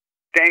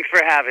 Thanks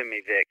for having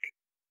me, Vic.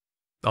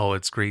 Oh,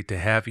 it's great to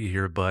have you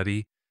here,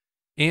 buddy.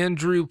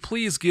 Andrew,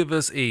 please give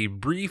us a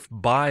brief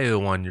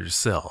bio on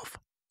yourself.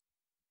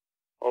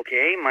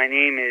 Okay, my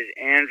name is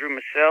Andrew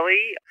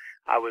Miceli.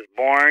 I was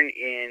born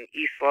in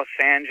East Los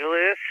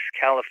Angeles,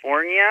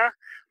 California.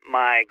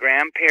 My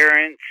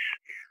grandparents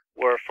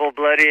were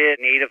full-blooded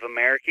Native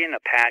American,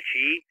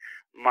 Apache.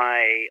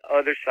 My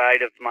other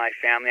side of my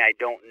family I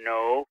don't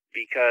know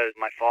because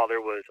my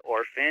father was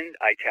orphaned,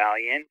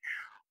 Italian.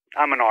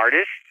 I'm an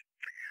artist.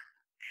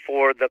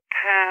 For the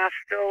past,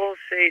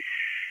 say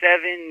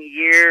 7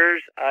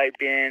 years, I've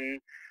been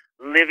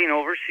living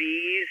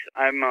overseas.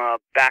 I'm a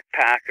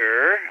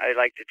backpacker. I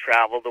like to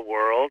travel the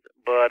world,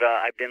 but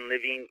I've been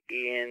living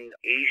in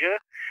Asia,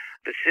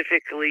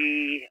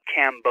 specifically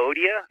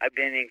Cambodia. I've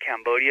been in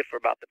Cambodia for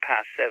about the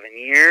past 7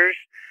 years.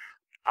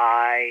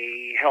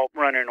 I help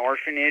run an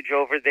orphanage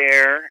over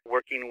there,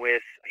 working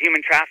with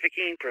human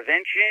trafficking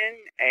prevention,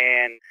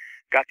 and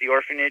got the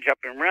orphanage up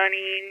and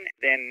running.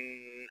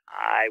 Then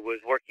I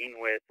was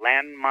working with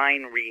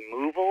landmine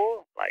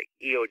removal, like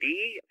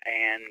EOD,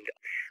 and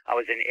I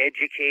was an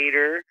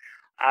educator.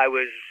 I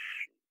was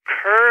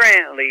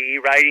currently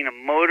riding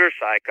a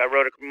motorcycle. I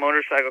rode a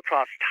motorcycle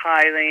across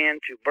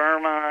Thailand to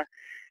Burma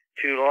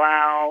to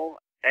Laos,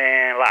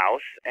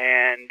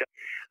 and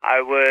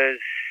I was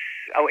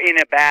in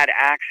a bad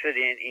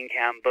accident in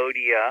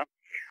Cambodia.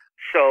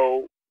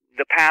 So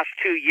the past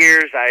 2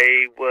 years,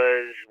 I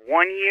was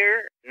 1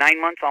 year,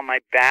 9 months on my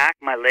back.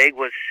 My leg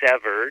was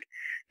severed.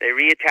 They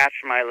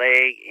reattached my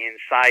leg in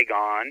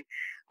Saigon.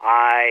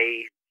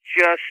 I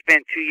just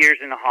spent 2 years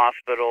in the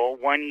hospital,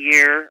 1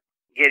 year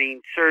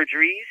getting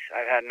surgeries.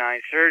 I've had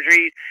 9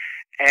 surgeries.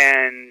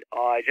 And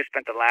I just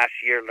spent the last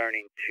year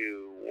learning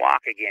to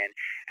walk again.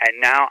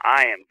 And now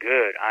I am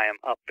good. I am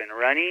up and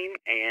running.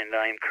 And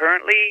I'm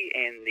currently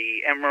in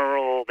the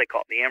they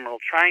call it the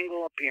Emerald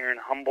Triangle up here in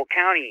Humboldt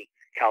County,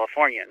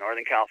 California,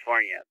 Northern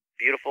California.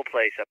 Beautiful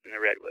place up in the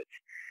Redwoods.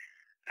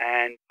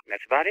 And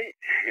that's about it.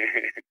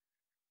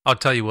 I'll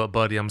tell you what,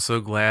 buddy, I'm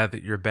so glad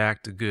that you're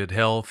back to good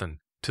health and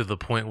to the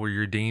point where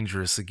you're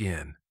dangerous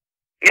again.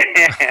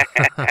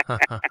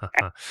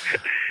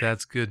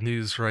 That's good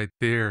news right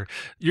there.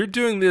 You're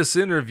doing this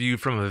interview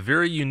from a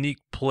very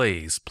unique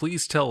place.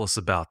 Please tell us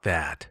about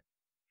that.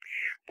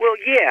 Well,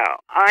 yeah,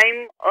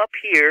 I'm up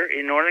here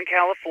in Northern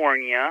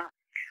California.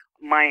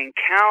 My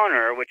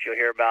encounter, which you'll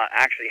hear about,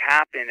 actually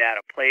happened at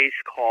a place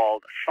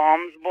called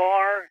Psalms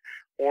Bar,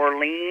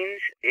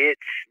 Orleans.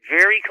 It's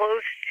very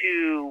close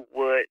to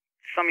what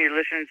some of your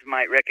listeners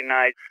might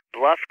recognize,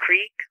 Bluff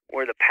Creek,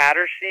 where the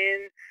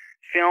Patterson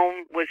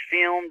film was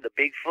filmed, the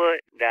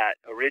Bigfoot, that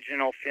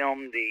original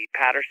film, the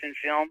Patterson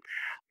film.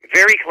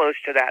 Very close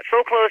to that.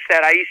 So close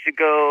that I used to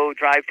go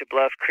drive to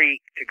Bluff Creek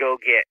to go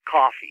get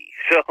coffee.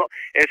 So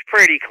it's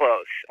pretty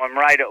close. It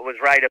was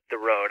right up the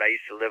road. I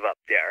used to live up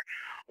there.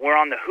 We're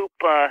on the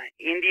Hoopa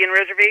Indian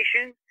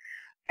Reservation.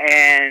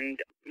 And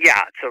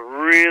yeah, it's a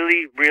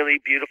really, really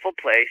beautiful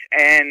place.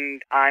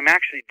 And I'm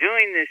actually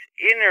doing this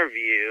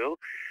interview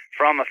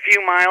from a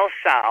few miles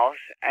south,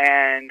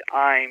 and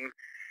I'm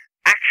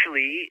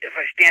actually, if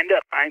I stand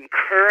up, I'm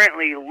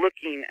currently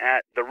looking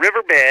at the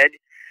riverbed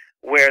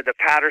where the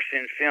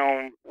Patterson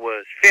film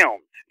was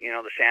filmed,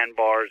 the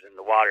sandbars and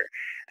the water.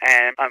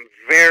 And I'm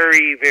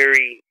very,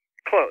 very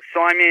Close.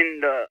 So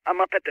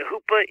I'm up at the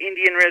Hoopa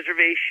Indian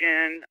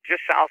Reservation,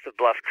 just south of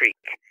Bluff Creek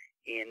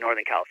in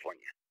Northern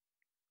California.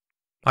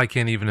 I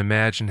can't even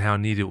imagine how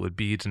neat it would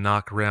be to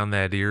knock around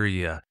that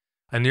area.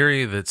 An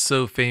area that's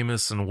so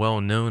famous and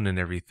well known and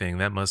everything.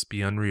 That must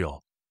be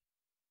unreal.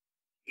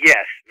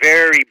 Yes,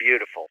 very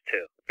beautiful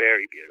too.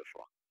 Very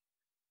beautiful.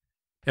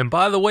 And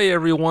by the way,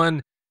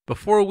 everyone,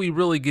 before we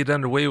really get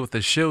underway with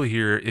the show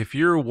here, if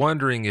you're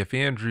wondering if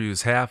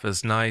Andrew's half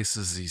as nice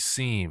as he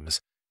seems,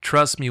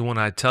 trust me when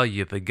I tell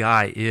you the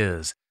guy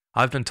is.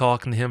 I've been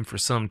talking to him for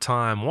some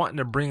time, wanting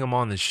to bring him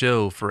on the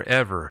show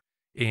forever.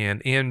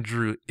 And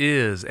Andrew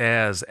is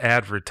as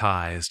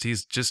advertised.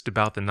 He's just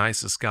about the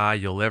nicest guy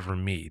you'll ever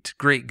meet.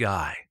 Great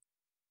guy.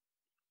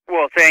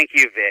 Well, thank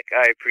you, Vic.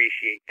 I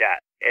appreciate that.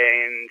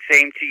 And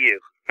same to you.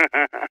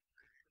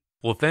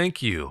 Well,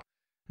 thank you.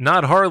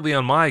 Not hardly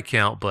on my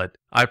account, but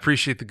I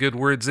appreciate the good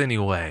words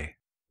anyway.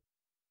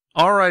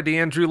 All right,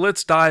 Andrew,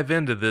 let's dive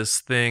into this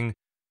thing.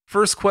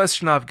 First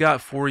question I've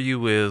got for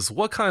you is,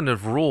 what kind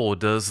of role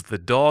does the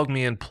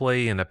Dogman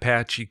play in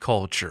Apache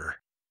culture?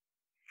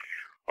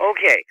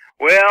 Okay,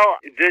 well,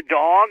 the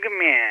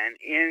Dogman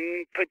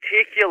in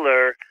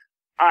particular,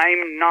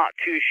 I'm not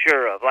too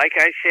sure of. Like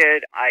I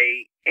said,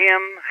 I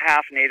am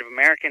half Native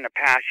American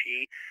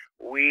Apache.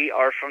 We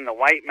are from the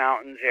White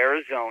Mountains,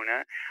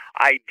 Arizona.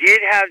 I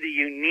did have the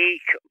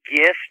unique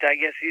gift, I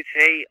guess you'd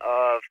say,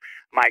 of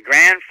my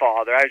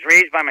grandfather. I was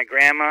raised by my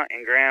grandma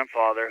and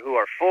grandfather, who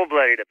are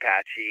full-blooded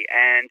Apache,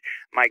 and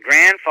my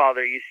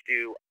grandfather used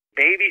to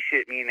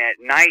babysit me, and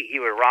at night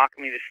he would rock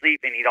me to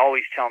sleep, and he'd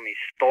always tell me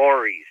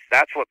stories.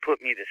 That's what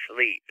put me to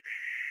sleep.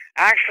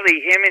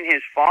 Actually, him and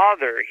his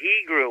father,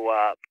 he grew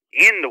up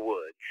in the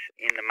woods,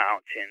 in the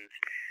mountains.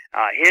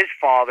 His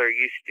father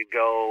used to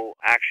go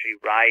actually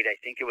ride, I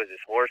think it was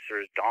his horse or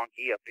his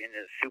donkey, up in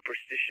the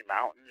Superstition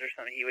Mountains or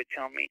something, he would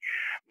tell me.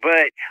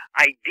 But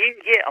I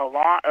didn't get a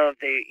lot of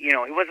it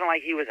wasn't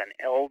like he was an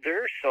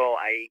elder, so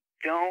I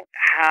don't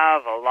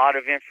have a lot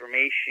of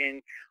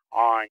information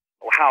on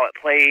how it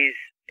plays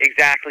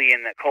exactly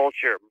in the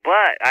culture,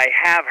 but I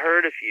have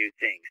heard a few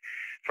things.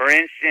 For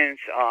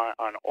instance,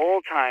 an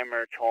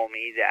old-timer told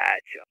me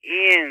that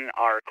in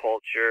our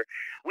culture,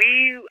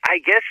 we, I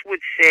guess,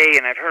 would say,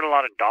 and I've heard a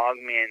lot of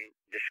dogmen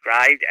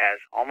described as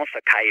almost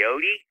a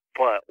coyote,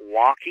 but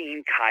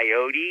walking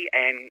coyote,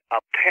 and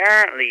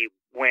apparently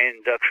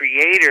when the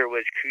Creator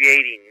was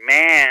creating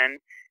man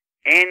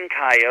and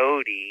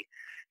coyote,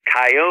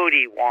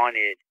 coyote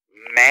wanted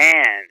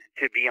man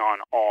to be on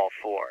all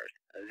fours.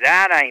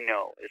 That I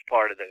know is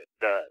part of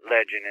the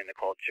legend in the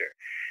culture.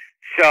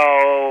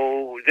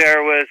 So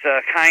there was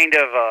a kind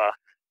of a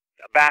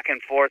back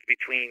and forth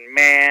between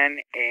man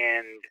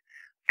and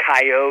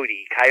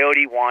coyote.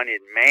 Coyote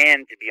wanted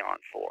man to be on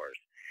fours.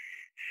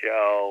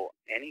 So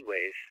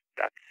anyways,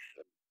 that's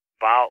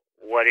about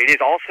what it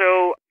is.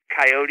 Also,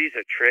 coyotes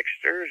are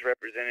tricksters,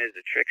 represented as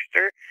a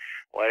trickster,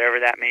 whatever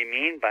that may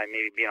mean by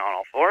maybe being on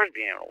all fours,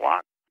 being able to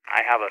walk.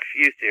 I have a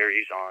few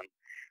theories on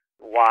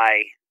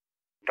why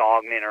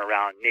dogmen are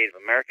around Native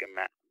American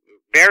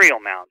burial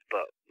mounds,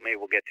 but maybe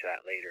we'll get to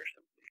that later.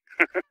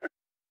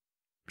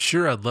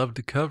 Sure, I'd love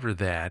to cover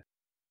that.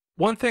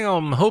 One thing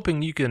I'm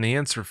hoping you can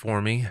answer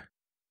for me.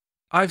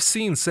 I've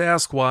seen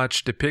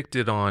Sasquatch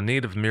depicted on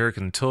Native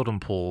American totem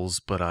poles,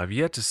 but I've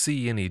yet to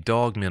see any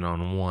dogmen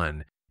on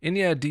one.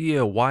 Any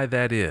idea why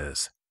that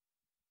is?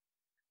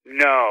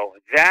 No,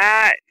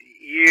 that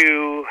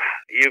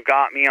you've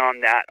got me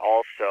on that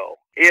also.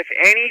 If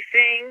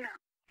anything,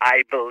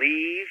 I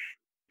believe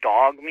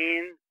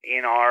dogmen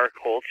in our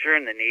culture,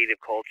 in the Native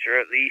culture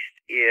at least,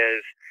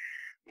 is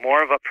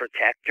more of a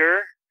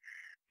protector.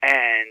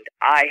 And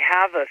I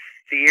have a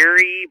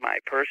theory, my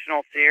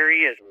personal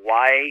theory, is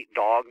why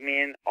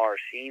dogmen are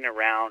seen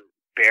around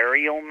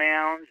burial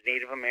mounds,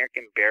 Native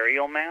American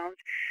burial mounds.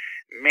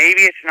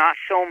 Maybe it's not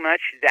so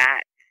much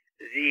that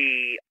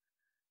the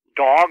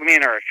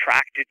dogmen are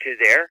attracted to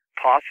there.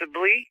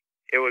 Possibly,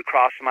 it would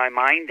cross my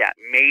mind that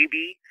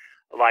maybe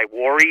like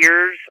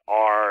warriors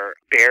are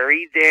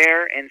buried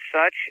there and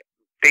such.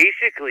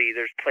 Basically,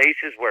 there's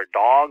places where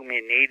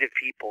dogmen, Native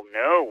people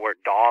know where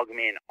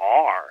dogmen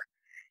are,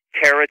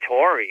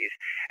 territories,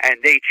 and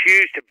they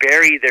choose to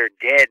bury their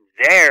dead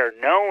there,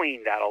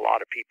 knowing that a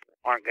lot of people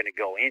aren't going to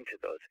go into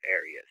those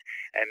areas.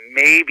 And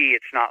maybe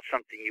it's not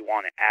something you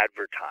want to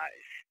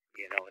advertise.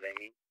 You know what I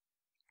mean?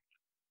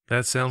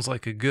 That sounds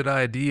like a good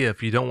idea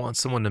if you don't want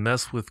someone to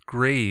mess with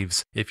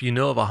graves. If you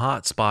know of a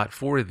hot spot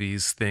for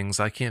these things,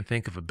 I can't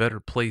think of a better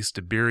place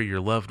to bury your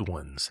loved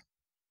ones.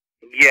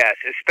 Yes,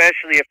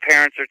 especially if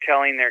parents are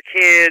telling their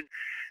kids,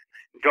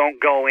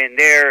 don't go in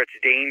there, it's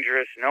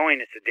dangerous,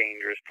 knowing it's a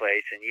dangerous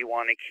place, and you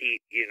want to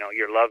keep,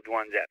 your loved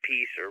ones at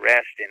peace or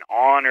rest and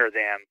honor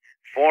them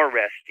for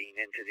resting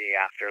into the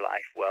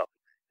afterlife. Well,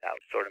 that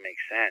would sort of make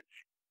sense.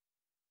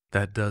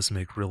 That does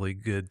make really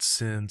good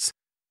sense.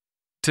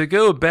 To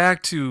go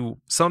back to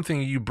something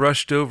you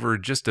brushed over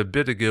just a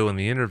bit ago in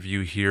the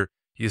interview here,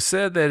 you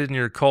said that in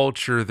your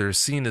culture they're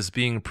seen as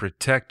being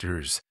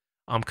protectors.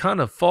 I'm kind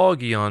of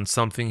foggy on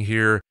something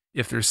here.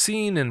 if they're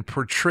seen and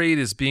portrayed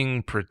as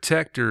being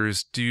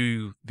protectors,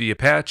 do the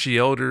Apache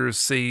elders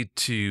say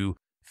to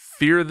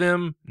fear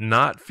them,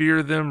 not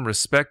fear them,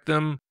 respect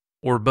them,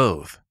 or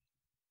both?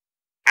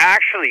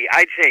 Actually,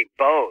 I'd say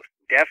both.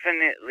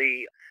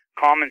 Definitely,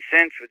 common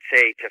sense would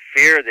say to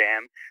fear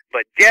them,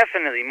 but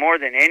definitely more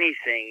than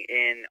anything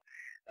in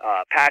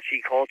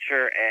Apache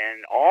culture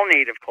and all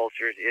native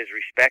cultures is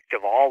respect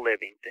of all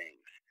living things.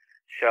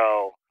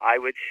 So I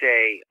would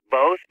say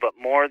both, but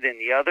more than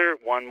the other,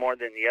 one more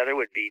than the other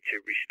would be to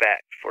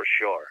respect for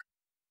sure.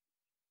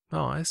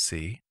 Oh, I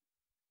see.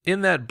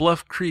 In that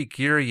Bluff Creek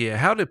area,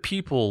 how do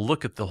people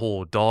look at the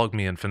whole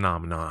Dogman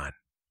phenomenon?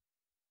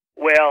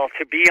 Well,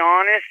 to be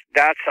honest,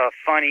 that's a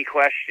funny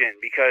question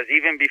because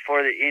even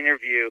before the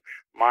interview,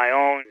 my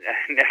own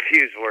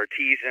nephews were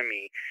teasing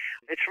me.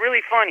 It's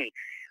really funny.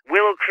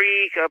 Willow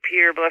Creek up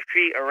here, Bluff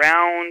Creek,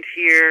 around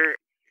here,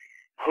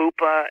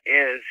 Hoopa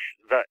is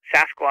the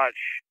Sasquatch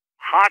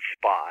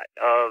hotspot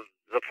of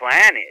the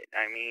planet.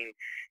 I mean,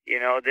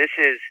 this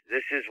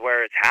is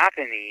where it's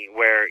happening,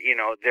 where,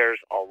 there's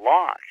a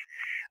lot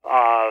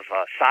of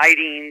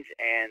sightings,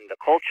 and the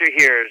culture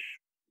here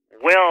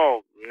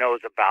knows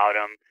about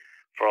them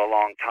for a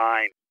long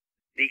time.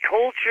 The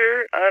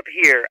culture up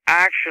here,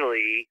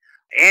 actually,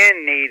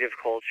 and native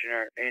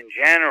culture in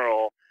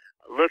general,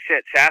 looks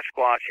at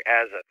Sasquatch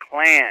as a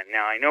clan.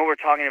 Now, I know we're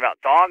talking about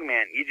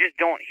Dogman. You just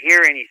don't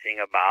hear anything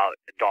about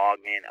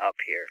Dogman up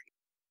here.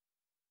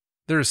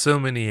 There are so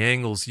many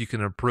angles you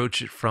can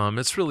approach it from.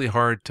 It's really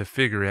hard to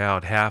figure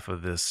out half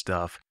of this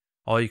stuff.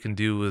 All you can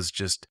do is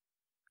just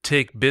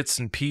take bits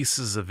and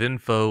pieces of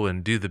info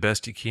and do the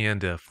best you can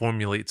to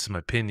formulate some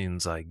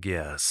opinions, I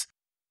guess.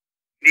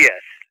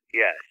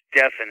 Yes,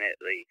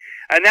 definitely.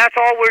 And that's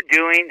all we're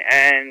doing.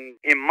 And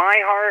in my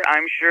heart,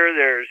 I'm sure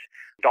there's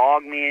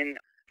Dogman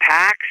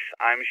packs.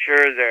 I'm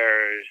sure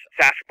there's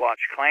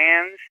Sasquatch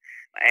clans,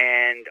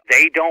 and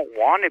they don't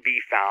want to be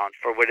found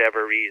for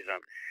whatever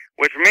reason,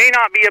 which may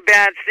not be a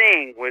bad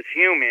thing with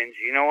humans.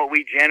 You know what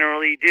we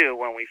generally do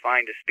when we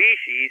find a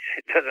species?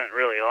 It doesn't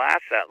really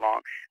last that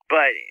long.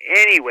 But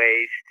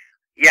anyways,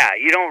 yeah,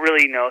 you don't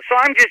really know. So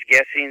I'm just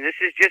guessing.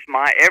 This is just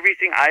my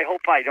everything. I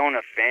hope I don't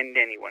offend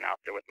anyone out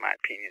there with my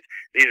opinions.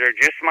 These are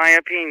just my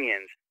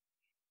opinions.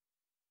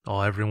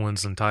 Oh,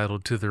 everyone's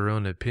entitled to their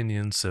own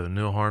opinion, so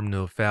no harm,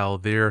 no foul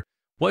there.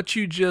 What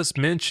you just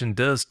mentioned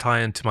does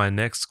tie into my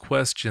next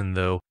question,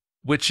 though,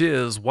 which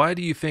is, why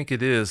do you think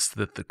it is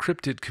that the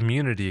cryptid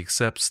community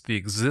accepts the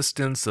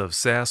existence of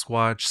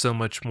Sasquatch so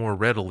much more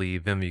readily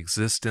than the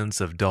existence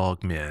of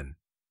Dogmen?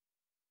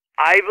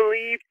 I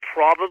believe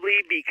probably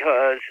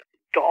because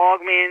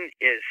Dogman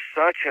is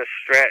such a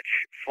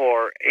stretch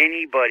for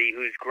anybody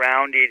who's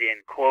grounded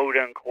in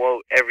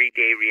quote-unquote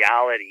everyday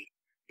reality.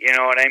 You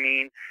know what I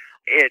mean?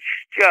 It's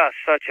just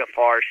such a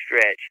far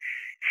stretch.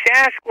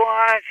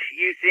 Sasquatch,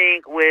 you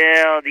think,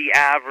 well, the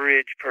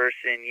average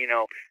person,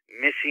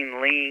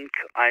 missing link.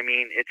 I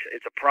mean,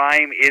 it's a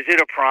prime. Is it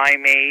a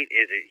primate?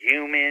 Is it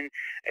human?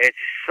 It's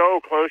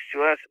so close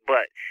to us.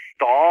 But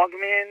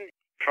Dogman,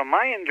 from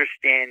my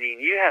understanding,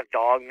 you have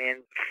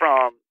Dogman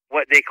from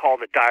what they call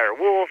the dire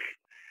wolf,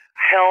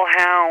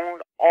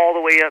 hellhound, all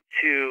the way up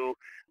to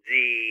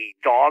the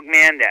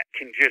Dogman that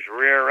can just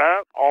rear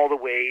up, all the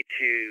way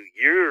to,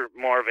 you're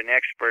more of an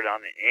expert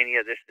on any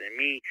of this than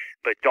me,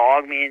 but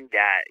Dogmen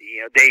that,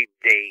 they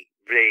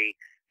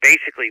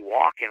basically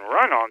walk and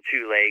run on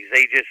two legs.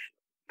 They just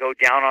go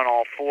down on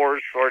all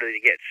fours sort of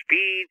to get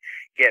speed,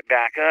 get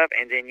back up,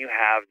 and then you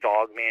have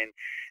Dogmen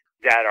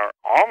that are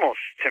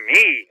almost, to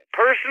me,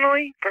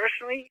 personally,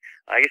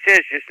 like I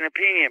said, it's just an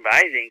opinion, but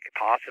I think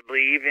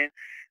possibly even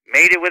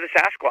made it with a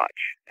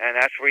Sasquatch. And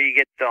that's where you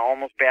get the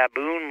almost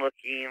baboon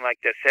looking, like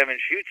the Seven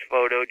Shoots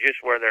photo, just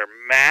where they're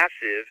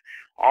massive,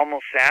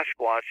 almost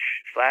Sasquatch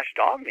 /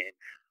 Dogman.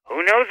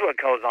 Who knows what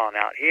goes on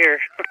out here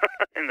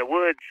in the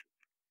woods?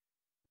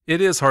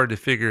 It is hard to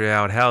figure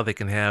out how they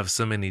can have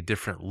so many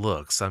different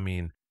looks. I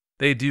mean,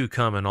 they do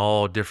come in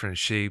all different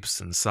shapes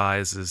and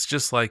sizes,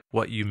 just like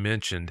what you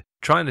mentioned,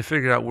 trying to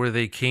figure out where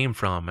they came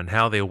from and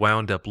how they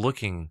wound up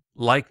looking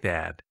like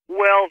that.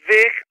 Well,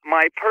 Vic,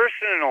 my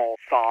personal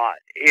thought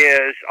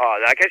is,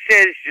 like I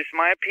said, it's just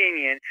my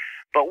opinion,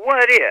 but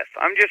what if?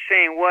 I'm just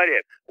saying, what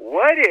if?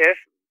 What if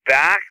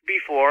back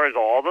before, as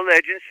all the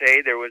legends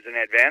say, there was an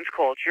advanced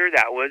culture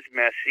that was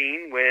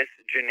messing with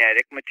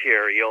genetic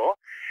material,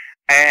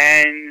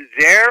 and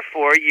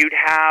therefore you'd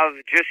have,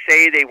 just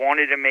say they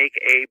wanted to make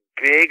a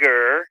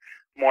bigger,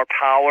 more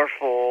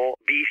powerful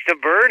beast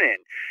of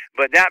burden.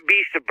 But that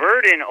beast of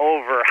burden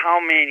over how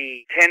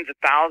many tens of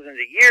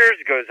thousands of years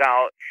goes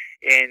out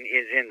and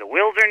is in the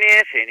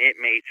wilderness, and it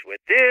mates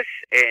with this,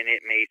 and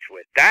it mates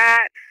with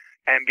that.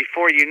 And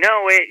before you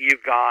know it,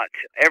 you've got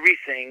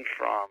everything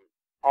from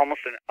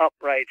almost an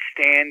upright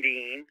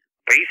standing,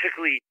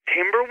 basically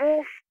timber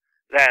wolf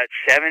that's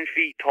 7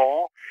 feet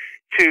tall,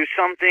 to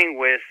something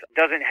with,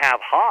 doesn't have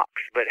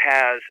hocks, but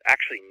has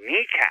actually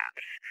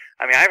kneecaps.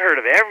 I mean, I've heard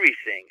of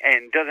everything,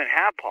 and doesn't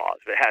have paws,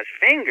 but has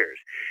fingers.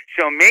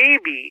 So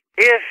maybe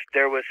if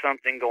there was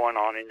something going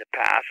on in the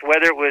past,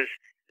 whether it was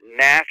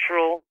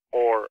natural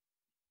or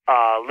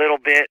a little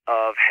bit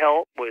of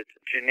help with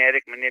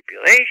genetic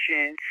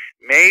manipulation,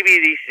 maybe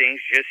these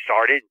things just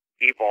started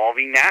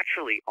evolving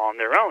naturally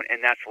on their own. And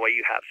that's why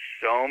you have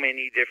so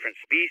many different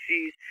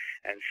species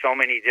and so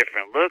many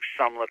different looks.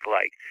 Some look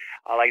like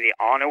the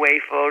on-away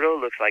photo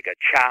looks like a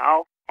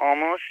chow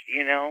almost,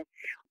 you know.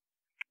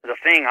 The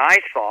thing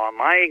I saw in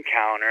my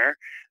encounter,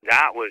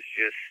 that was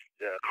just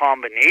a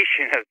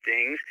combination of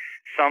things.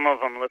 Some of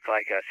them look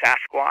like a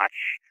Sasquatch,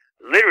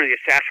 literally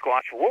a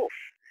Sasquatch wolf.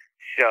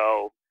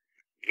 So,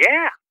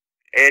 yeah,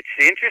 it's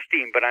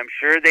interesting, but I'm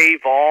sure they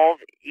evolve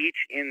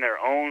each in their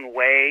own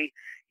way,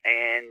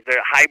 and the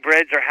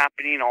hybrids are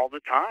happening all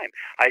the time.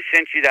 I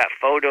sent you that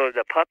photo of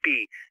the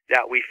puppy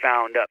that we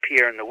found up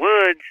here in the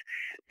woods,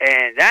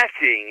 and that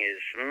thing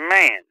is,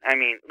 man, I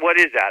mean, what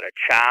is that, a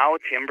chow,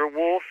 timber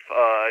wolf,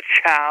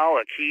 chow,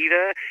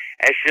 Akita?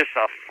 It's just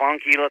a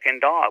funky-looking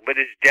dog, but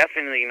it's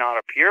definitely not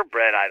a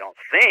purebred, I don't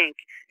think.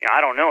 You know,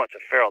 I don't know, it's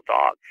a feral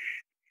dog.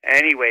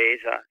 Anyways,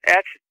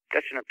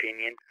 that's an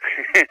opinion.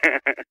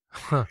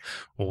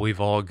 Well, we've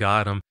all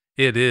got them.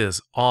 It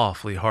is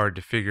awfully hard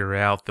to figure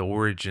out the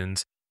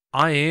origins.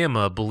 I am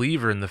a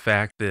believer in the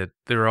fact that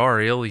there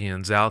are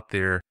aliens out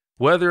there.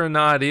 Whether or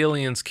not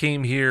aliens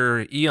came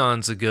here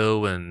eons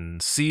ago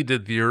and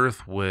seeded the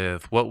earth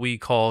with what we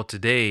call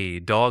today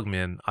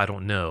dogmen, I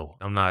don't know.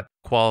 I'm not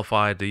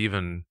qualified to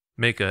even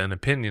make an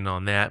opinion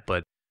on that,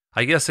 but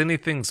I guess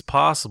anything's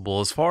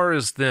possible. As far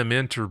as them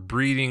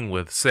interbreeding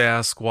with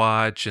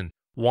Sasquatch and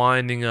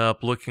winding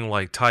up looking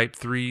like Type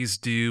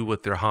 3s do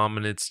with their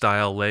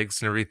hominid-style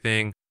legs and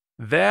everything,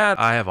 that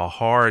I have a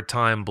hard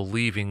time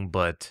believing.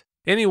 But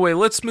anyway,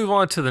 let's move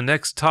on to the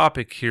next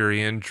topic here,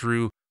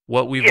 Andrew.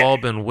 What we've all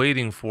been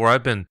waiting for.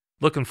 I've been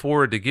looking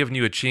forward to giving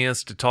you a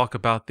chance to talk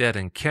about that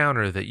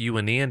encounter that you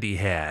and Andy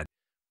had.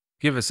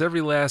 Give us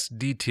every last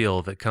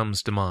detail that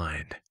comes to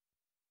mind.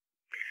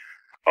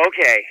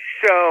 Okay,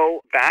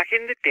 so back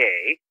in the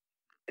day,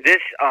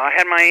 I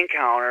had my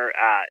encounter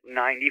at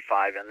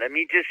 95, and let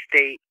me just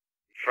state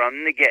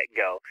from the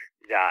get-go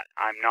that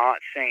I'm not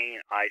saying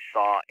I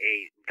saw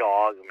a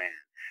dogman,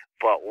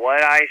 but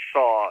what I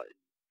saw,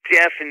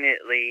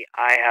 definitely,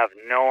 I have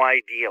no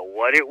idea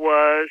what it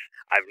was.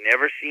 I've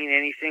never seen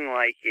anything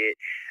like it,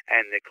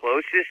 and the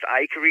closest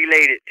I could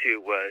relate it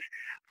to was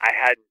I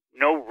had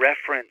no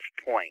reference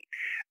point.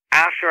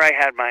 After I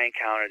had my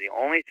encounter, the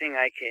only thing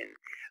I can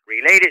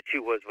relate it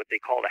to was what they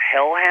called a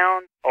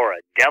hellhound, or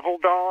a devil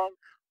dog,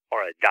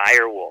 or a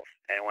dire wolf.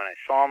 And when I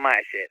saw him,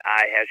 I said,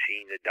 I have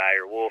seen the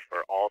dire wolf,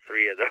 or all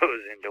three of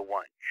those into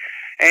one.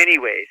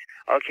 Anyways,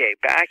 okay,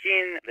 back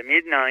in the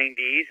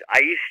mid-90s,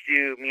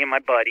 me and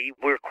my buddy,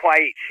 we were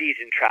quite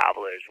seasoned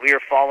travelers. We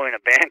were following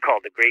a band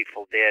called the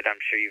Grateful Dead.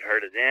 I'm sure you've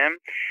heard of them.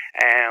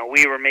 And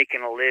we were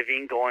making a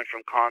living, going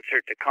from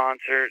concert to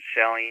concert,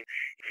 selling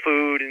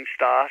food and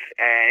stuff.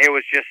 And it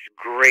was just a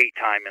great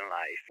time in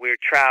life. We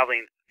were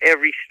traveling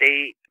every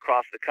state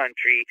across the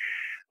country,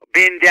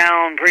 been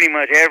down pretty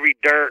much every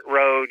dirt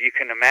road you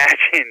can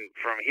imagine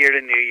from here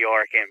to New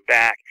York and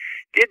back.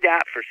 Did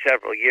that for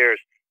several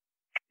years.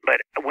 But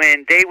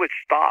when they would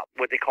stop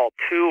what they call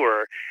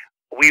tour,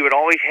 we would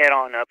always head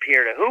on up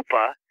here to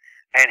Hoopa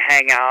and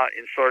hang out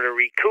and sort of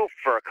recoup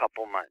for a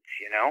couple months,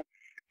 you know,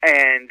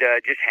 and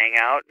just hang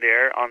out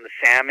there on the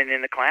salmon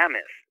and the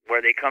Klamath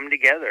where they come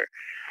together.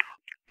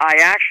 I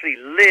actually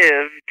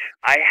literally,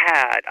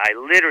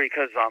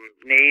 because I'm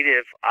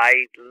native,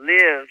 I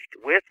lived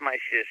with my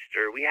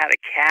sister. We had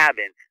a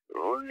cabin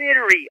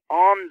literally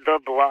on the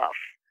bluff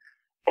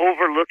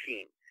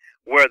overlooking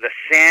where the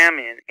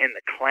salmon and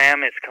the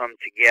Klamath come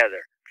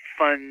together.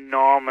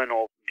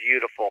 Phenomenal,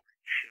 beautiful,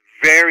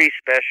 very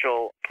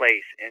special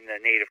place in the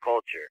native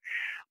culture.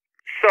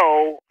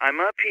 So I'm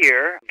up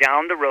here.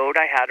 Down the road,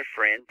 I had a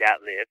friend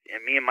that lived,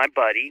 and me and my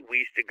buddy,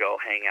 we used to go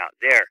hang out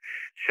there.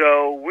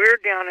 So we're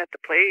down at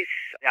the place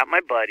at my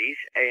buddy's,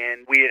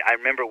 and I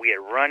remember we had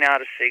run out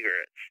of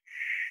cigarettes.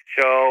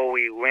 So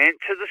we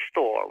went to the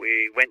store.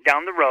 We went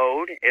down the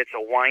road. It's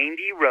a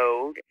windy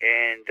road,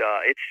 and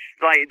it's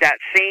like that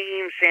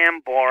same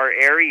sandbar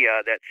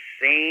area, that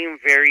same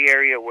very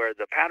area where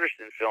the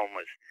Patterson film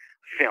was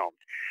filmed.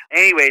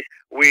 Anyways,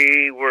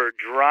 we were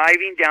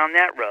driving down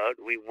that road.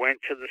 We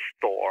went to the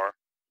store,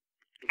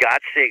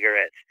 got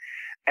cigarettes,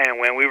 and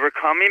when we were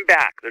coming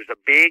back, there's a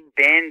big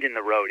bend in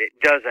the road. It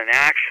does an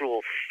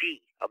actual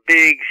C, a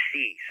big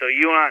C. So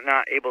you are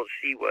not able to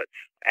see what's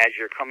as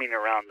you're coming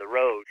around the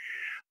road.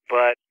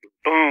 But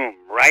boom,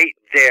 right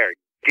there,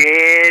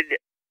 dead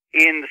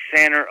in the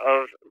center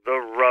of the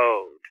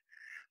road,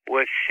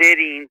 was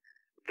sitting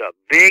the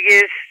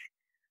biggest,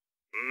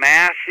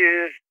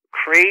 massive,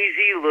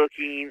 crazy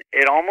looking,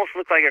 it almost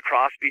looked like a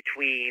cross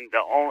between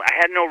I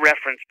had no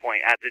reference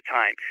point at the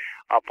time.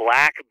 A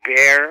black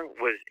bear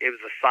it was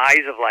the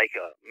size of like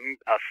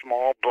a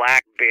small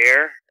black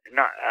bear,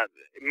 not a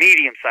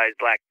medium-sized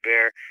black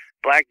bear,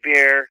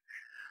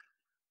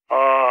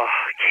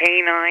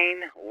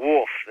 canine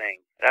wolf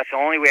thing. That's the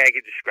only way I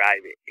could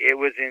describe it. It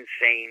was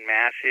insane,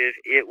 massive.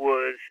 It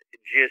was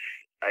just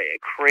a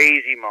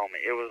crazy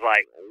moment. It was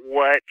like,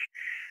 what?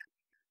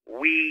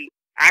 We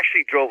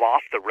actually drove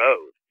off the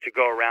road to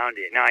go around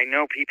it. Now, I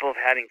know people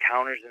have had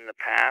encounters in the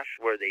past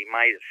where they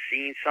might have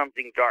seen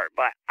something dart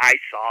by. I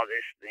saw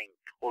this thing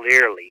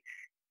clearly.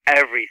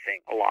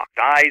 Everything. Locked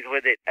eyes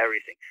with it,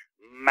 everything.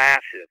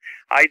 Massive.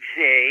 I'd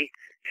say,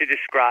 to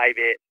describe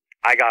it,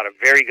 I got a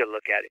very good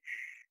look at it.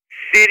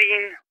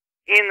 Sitting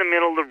in the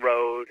middle of the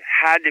road,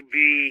 had to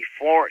be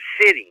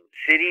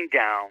sitting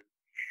down,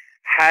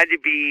 had to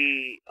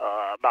be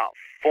about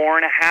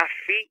 4.5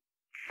 feet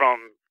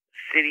from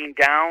sitting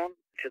down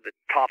to the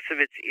tops of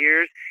its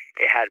ears.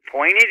 It had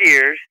pointed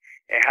ears.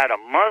 It had a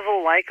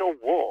muzzle like a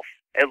wolf.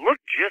 It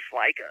looked just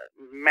like a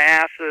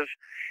massive,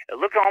 it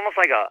looked almost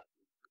like a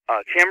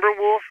timber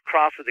wolf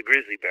crossed with a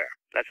grizzly bear.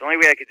 That's the only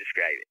way I could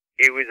describe it.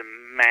 It was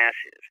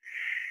massive.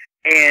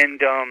 And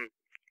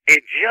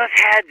it just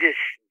had this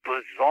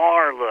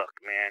bizarre look,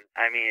 man.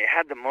 I mean, it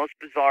had the most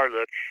bizarre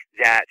look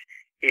that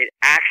it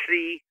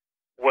actually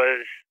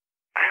was,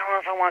 I don't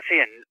know if I want to say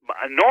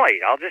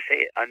annoyed. I'll just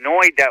say it.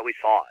 Annoyed that we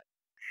saw it.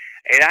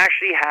 It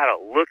actually had a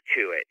look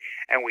to it.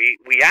 And we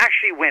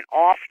actually went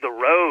off the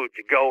road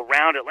to go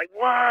around it like,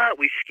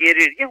 what? We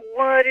skidded. Yeah,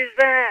 what is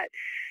that?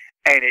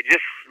 And it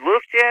just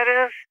looked at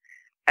us.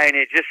 And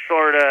it just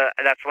sort of,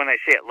 that's when I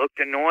say it looked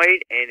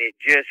annoyed, and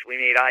we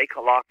made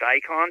locked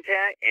eye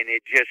contact, and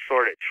it just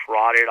sort of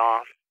trotted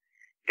off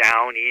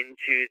down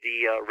into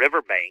the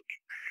riverbank.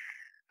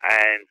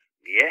 And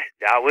yeah,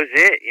 that was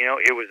it. You know,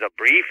 it was a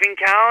brief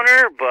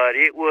encounter, but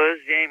it was,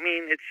 I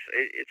mean, it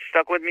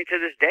stuck with me to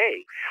this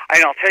day.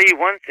 And I'll tell you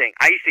one thing,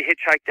 I used to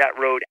hitchhike that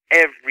road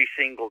every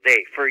single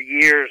day. For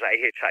years, I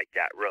hitchhiked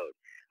that road.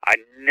 I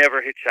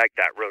never hitchhiked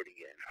that road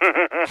again.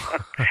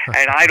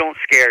 And I don't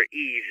scare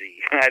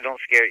easy.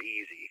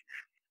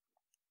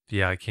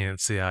 Yeah, I can't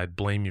say I'd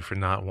blame you for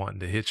not wanting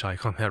to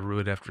hitchhike on that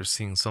road after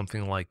seeing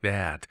something like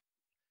that.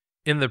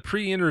 In the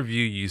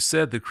pre-interview, you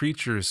said the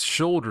creature's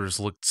shoulders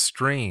looked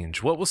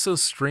strange. What was so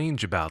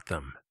strange about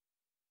them?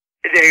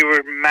 They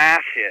were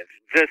massive.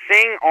 The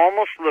thing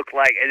almost looked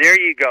like, there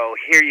you go,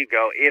 here you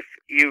go. If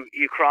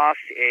you crossed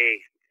a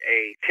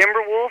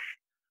timber wolf,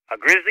 a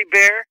grizzly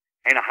bear,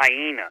 and a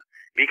hyena,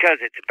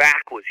 because its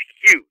back was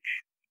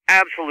huge,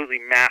 absolutely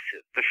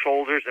massive. The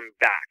shoulders and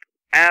back,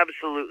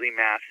 absolutely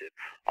massive.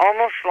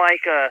 Almost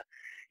like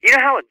you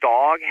know how a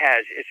dog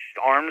has its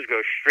arms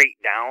go straight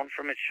down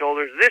from its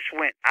shoulders? This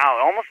went out,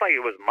 almost like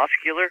it was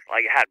muscular,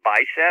 like it had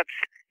biceps.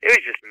 It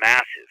was just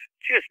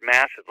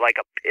massive, like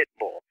a pit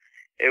bull.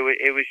 It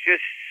was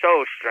just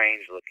so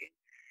strange looking.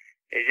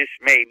 It just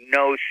made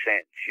no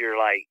sense. You're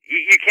like,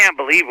 you can't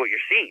believe what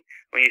you're seeing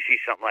when you see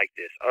something like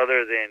this,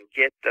 other than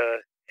get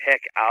the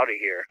heck out of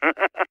here.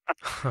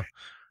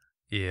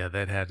 Yeah,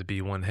 that had to be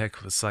one heck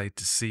of a sight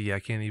to see. I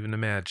can't even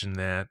imagine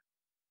that.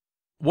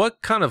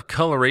 What kind of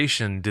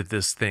coloration did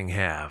this thing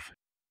have?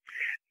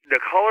 The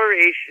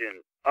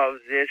coloration of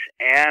this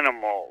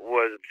animal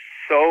was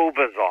so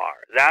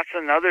bizarre. That's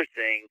another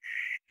thing.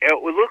 It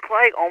would look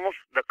like almost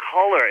the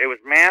color. It was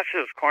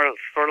massive,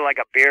 sort of like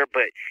a bear,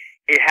 but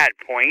it had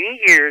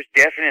pointy ears,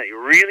 definitely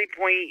really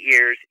pointy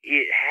ears.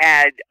 It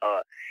had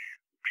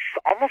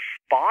almost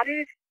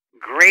spotted,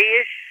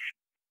 grayish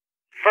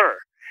fur.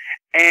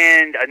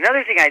 And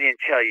another thing I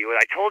didn't tell you, when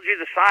I told you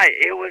the size,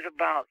 it was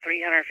about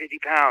 350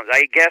 pounds.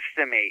 I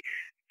guesstimate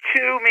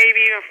 2, maybe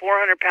even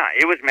 400 pounds.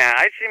 It was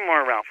massive. I'd say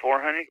more around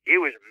 400.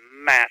 It was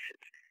massive.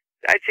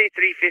 I'd say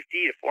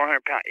 350 to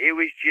 400 pounds. It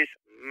was just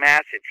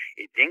massive.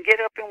 It didn't get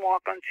up and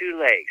walk on 2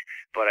 legs,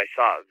 but I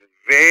saw it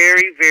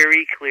very,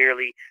 very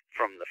clearly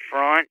from the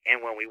front, and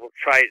when we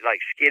tried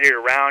skid it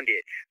around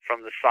it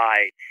from the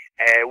side.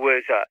 It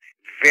was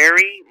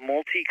very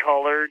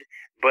multicolored,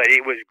 but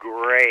it was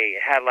gray.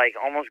 It had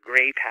almost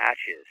gray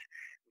patches.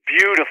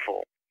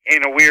 Beautiful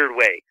in a weird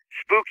way.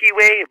 Spooky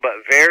way, but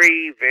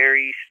very,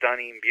 very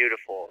stunning,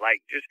 beautiful.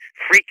 Just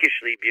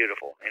freakishly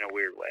beautiful in a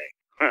weird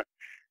way.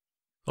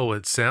 Oh,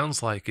 it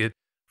sounds like it.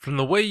 From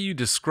the way you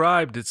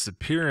described its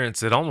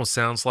appearance, it almost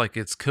sounds like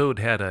its coat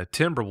had a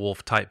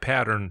Timberwolf type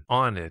pattern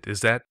on it.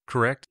 Is that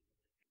correct?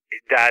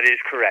 That is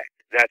correct.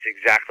 That's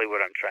exactly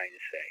what I'm trying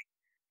to say.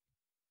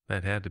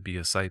 That had to be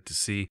a sight to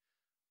see.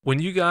 When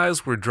you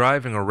guys were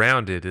driving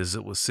around it as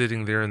it was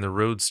sitting there in the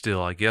road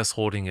still, I guess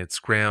holding its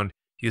ground,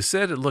 you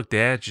said it looked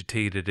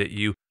agitated at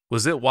you.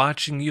 Was it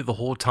watching you the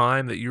whole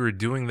time that you were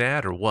doing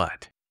that, or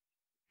what?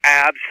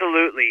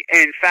 Absolutely.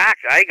 In fact,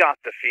 I got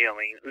the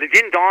feeling, it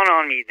didn't dawn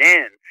on me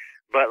then,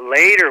 but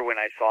later when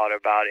I thought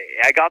about it,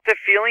 I got the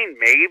feeling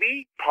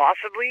maybe,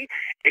 possibly,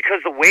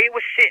 because the way it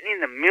was sitting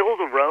in the middle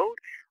of the road,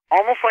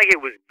 almost like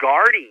it was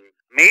guarding.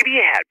 Maybe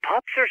it had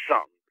pups or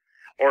something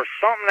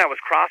that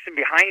was crossing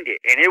behind it,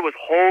 and it was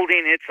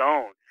holding its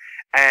own.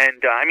 And,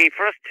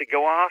 for us to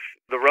go off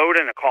the road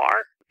in a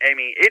car,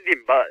 it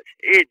didn't budge.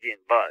 It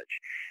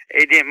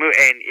didn't move,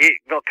 and it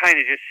kind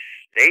of just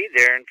stayed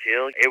there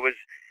until it was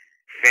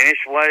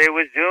finished what it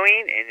was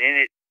doing, and then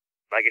it,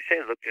 like I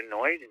said, looked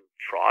annoyed and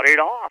trotted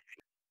off.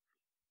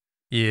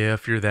 Yeah,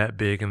 if you're that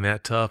big and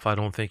that tough, I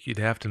don't think you'd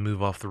have to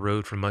move off the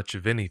road for much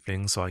of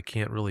anything, so I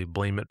can't really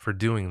blame it for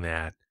doing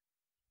that.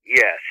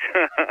 Yes.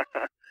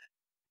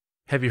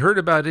 Have you heard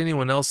about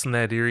anyone else in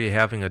that area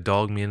having a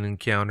Dogman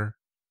encounter?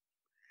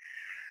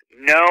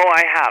 No,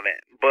 I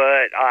haven't,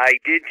 but I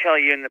did tell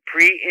you in the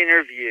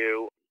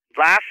pre-interview,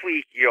 last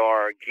week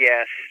your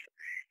guest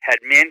had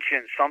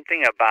mentioned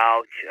something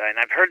about, and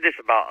I've heard this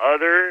about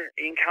other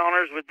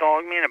encounters with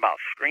dogmen,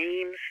 about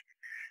screams.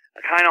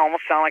 It kind of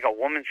almost sound like a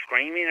woman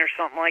screaming or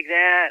something like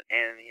that.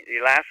 And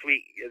last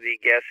week, the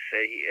guest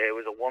said it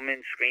was a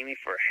woman screaming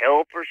for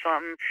help or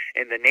something.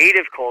 In the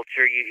native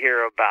culture, you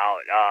hear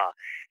about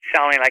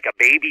sounding like a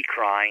baby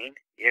crying.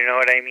 You know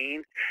what I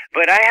mean?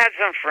 But I had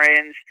some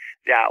friends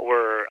that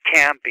were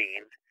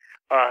camping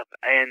up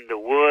in the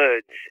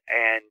woods,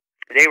 and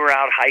they were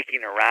out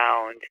hiking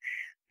around,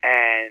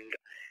 and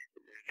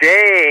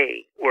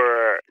they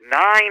were 9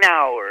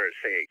 hours,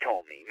 they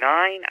told me,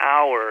 9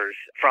 hours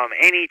from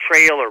any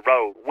trail or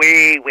road,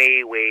 way,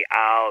 way, way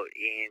out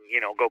in,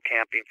 go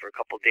camping for a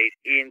couple of days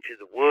into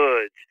the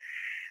woods,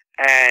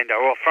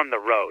 or from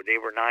the road. They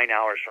were 9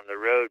 hours from the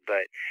road,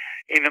 but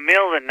in the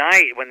middle of the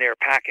night when they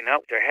were packing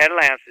up their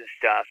headlamps and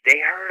stuff,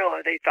 they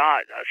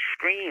thought a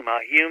scream,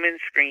 a human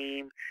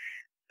scream,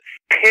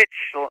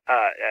 pitch,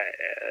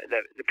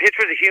 the pitch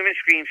was a human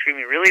scream,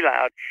 screaming really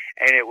loud,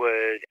 and it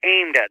was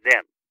aimed at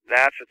them.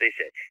 That's what they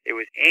said. It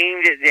was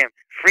aimed at them,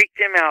 freaked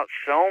them out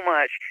so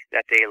much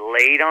that they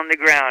laid on the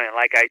ground. And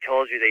like I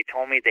told you, they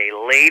told me they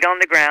laid on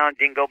the ground,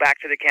 didn't go back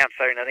to the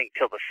campsite or nothing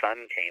until the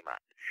sun came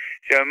up.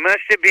 So it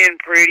must have been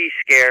pretty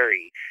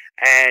scary.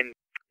 And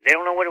they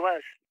don't know what it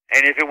was.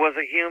 And if it was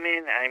a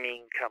human, I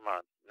mean, come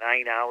on,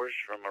 9 hours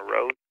from a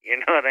road, you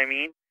know what I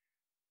mean?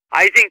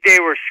 I think they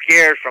were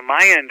scared, from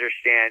my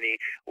understanding.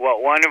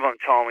 What one of them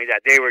told me,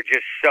 that they were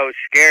just so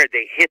scared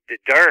they hit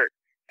the dirt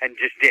and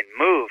just didn't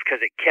move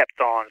because it kept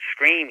on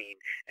screaming,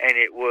 and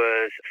it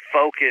was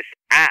focused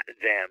at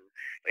them.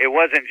 It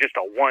wasn't just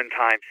a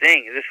one-time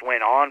thing. This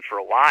went on for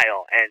a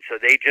while, and so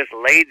they just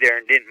laid there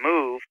and didn't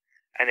move,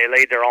 and they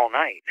laid there all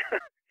night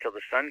till the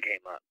sun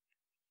came up.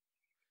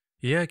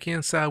 Yeah, I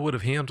can't say I would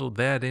have handled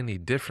that any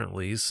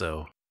differently,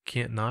 so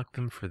can't knock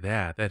them for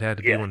that. That had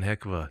to be one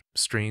heck of a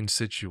strange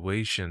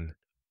situation.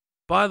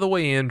 By the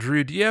way,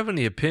 Andrew, do you have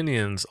any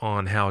opinions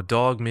on how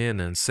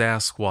dogmen and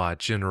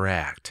Sasquatch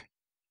interact?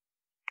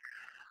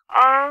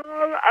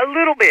 A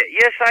little bit.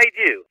 Yes, I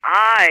do.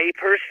 I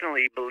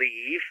personally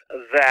believe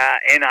that,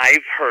 and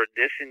I've heard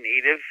this in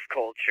native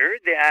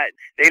culture, that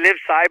they live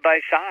side by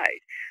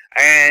side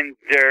and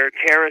they're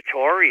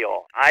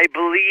territorial. I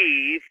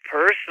believe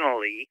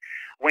personally,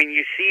 when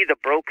you see the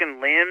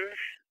broken limbs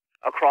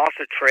across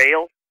a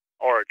trail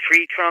or a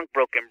tree trunk,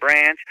 broken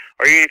branch,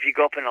 or even if you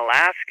go up in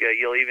Alaska,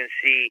 you'll even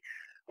see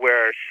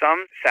where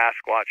some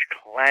Sasquatch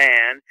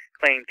clan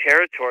claim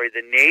territory,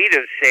 the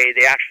natives say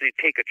they actually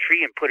take a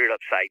tree and put it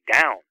upside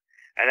down,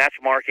 and that's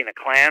marking a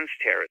clan's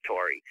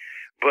territory.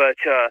 But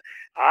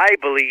I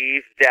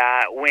believe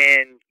that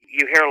when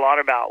you hear a lot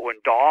about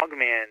when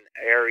Dogman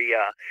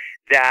area,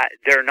 that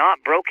they're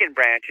not broken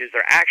branches,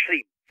 they're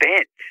actually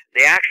bent.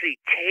 They actually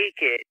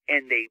take it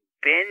and they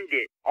bend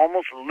it,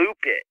 almost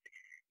loop it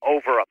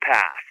over a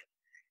path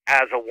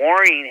as a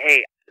warning,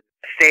 hey,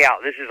 stay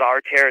out, this is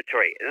our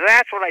territory.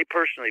 That's what I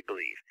personally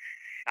believe.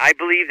 I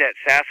believe that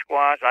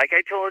Sasquatch, like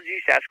I told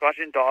you,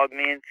 Sasquatch and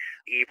Dogman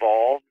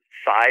evolved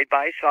side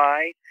by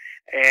side,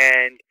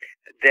 and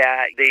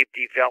that they've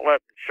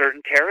developed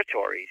certain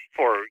territories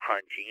for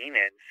hunting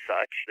and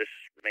such. This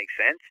makes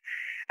sense.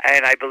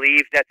 And I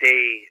believe that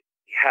they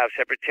have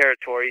separate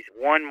territories.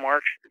 One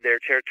marks their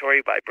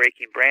territory by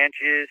breaking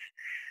branches.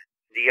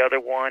 The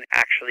other one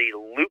actually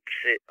loops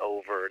it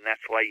over, and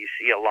that's why you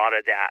see a lot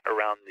of that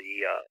around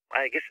the,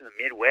 I guess in the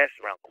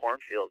Midwest, around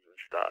cornfields and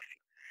stuff.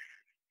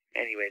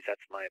 Anyways,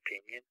 that's my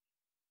opinion.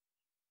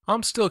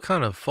 I'm still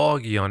kind of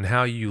foggy on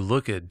how you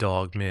look at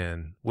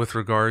dogmen with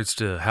regards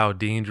to how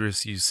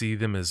dangerous you see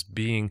them as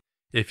being.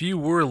 If you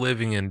were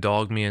living in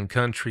dogman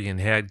country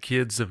and had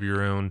kids of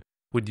your own,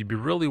 would you be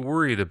really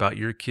worried about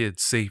your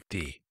kids'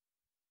 safety?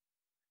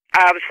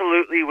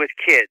 Absolutely, with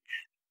kids.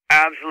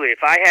 Absolutely.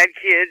 If I had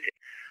kids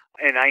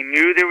and I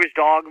knew there was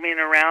dogmen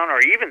around, or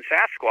even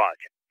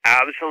Sasquatch,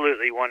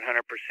 absolutely, 100%.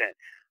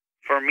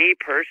 For me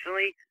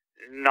personally,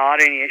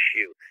 not an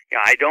issue.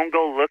 I don't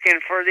go looking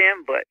for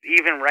them, but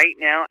even right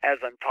now, as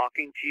I'm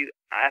talking to you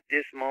at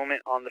this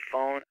moment on the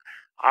phone,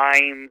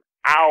 I'm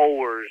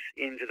hours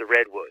into the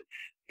redwoods.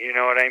 You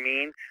know what I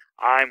mean?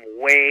 I'm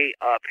way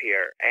up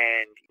here,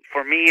 and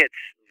for me,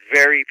 it's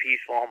very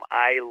peaceful.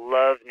 I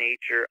love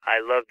nature. I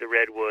love the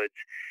redwoods,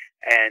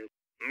 and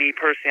me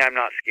personally, I'm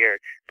not scared.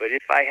 But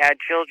if I had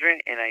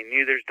children and I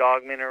knew there's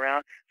dogmen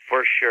around,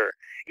 for sure.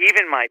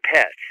 Even my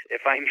pets,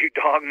 if I knew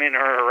dogmen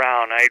are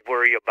around, I'd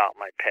worry about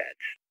my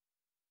pets.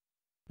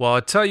 Well,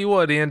 I'll tell you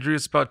what, Andrew,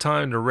 it's about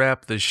time to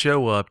wrap the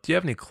show up. Do you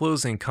have any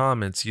closing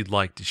comments you'd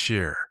like to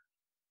share?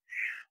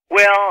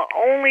 Well,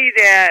 only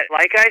that,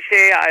 like I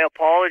say, I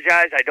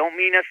apologize. I don't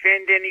mean to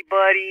offend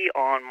anybody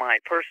on my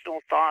personal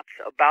thoughts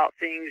about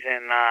things.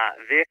 And,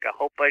 Vic, I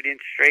hope I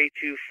didn't stray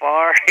too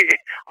far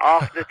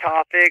off the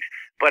topics.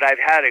 But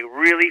I've had a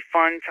really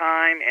fun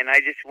time, and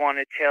I just want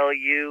to tell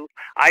you,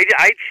 I'd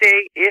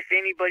say if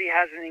anybody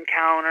has an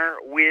encounter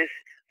with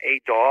a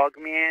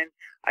dogman,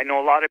 I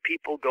know a lot of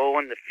people go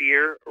on the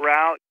fear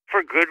route.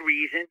 for good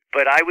reason.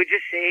 But I would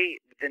just say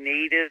the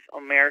Native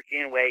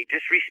American way,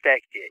 just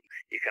respect it.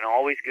 You can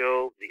always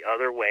go the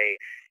other way.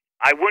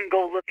 I wouldn't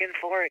go looking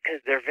for it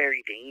because they're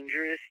very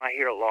dangerous. I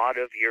hear a lot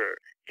of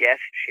your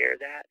guests share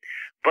that.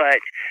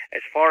 But as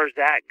far as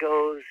that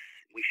goes,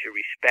 we should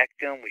respect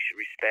them. We should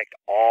respect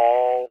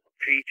all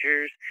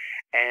creatures.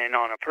 And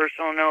on a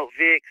personal note,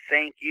 Vic,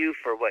 thank you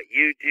for what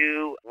you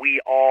do.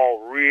 We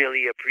all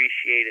really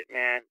appreciate it,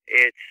 man.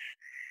 It's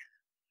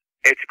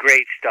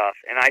great stuff.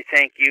 And I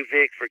thank you,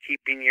 Vic, for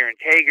keeping your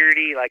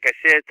integrity. Like I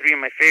said, 3 of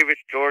my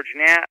favorites, George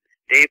Knapp,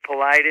 Dave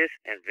Politis,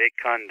 and Vic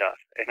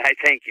Cundiff. And I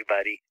thank you,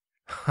 buddy.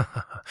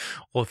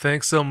 Well,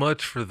 thanks so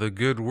much for the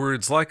good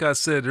words. Like I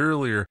said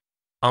earlier,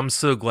 I'm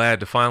so glad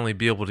to finally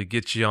be able to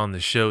get you on the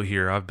show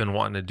here. I've been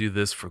wanting to do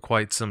this for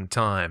quite some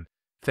time.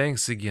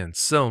 Thanks again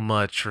so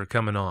much for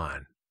coming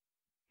on.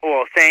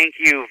 Well, thank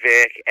you,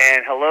 Vic,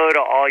 and hello to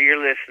all your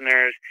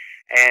listeners.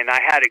 And I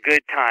had a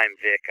good time,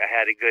 Vic. I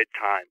had a good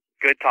time.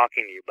 Good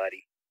talking to you,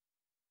 buddy.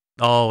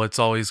 Oh, it's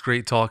always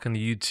great talking to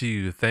you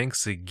too.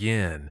 Thanks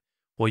again.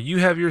 Well, you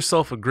have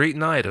yourself a great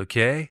night,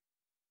 okay?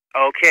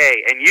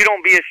 Okay, and you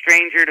don't be a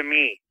stranger to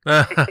me.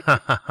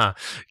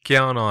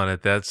 Count on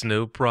it. That's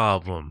no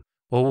problem.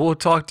 Well, we'll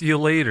talk to you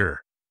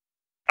later.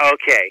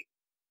 Okay.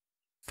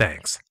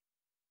 Thanks.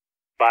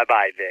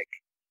 Bye-bye, Vic.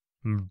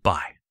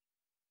 Bye.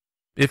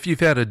 If you've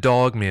had a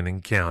Dogman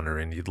encounter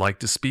and you'd like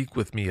to speak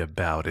with me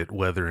about it,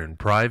 whether in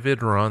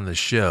private or on the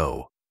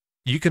show,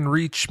 you can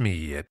reach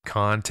me at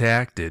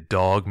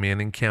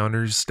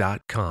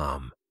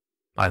contact@dogmanencounters.com.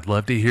 I'd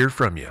love to hear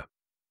from you.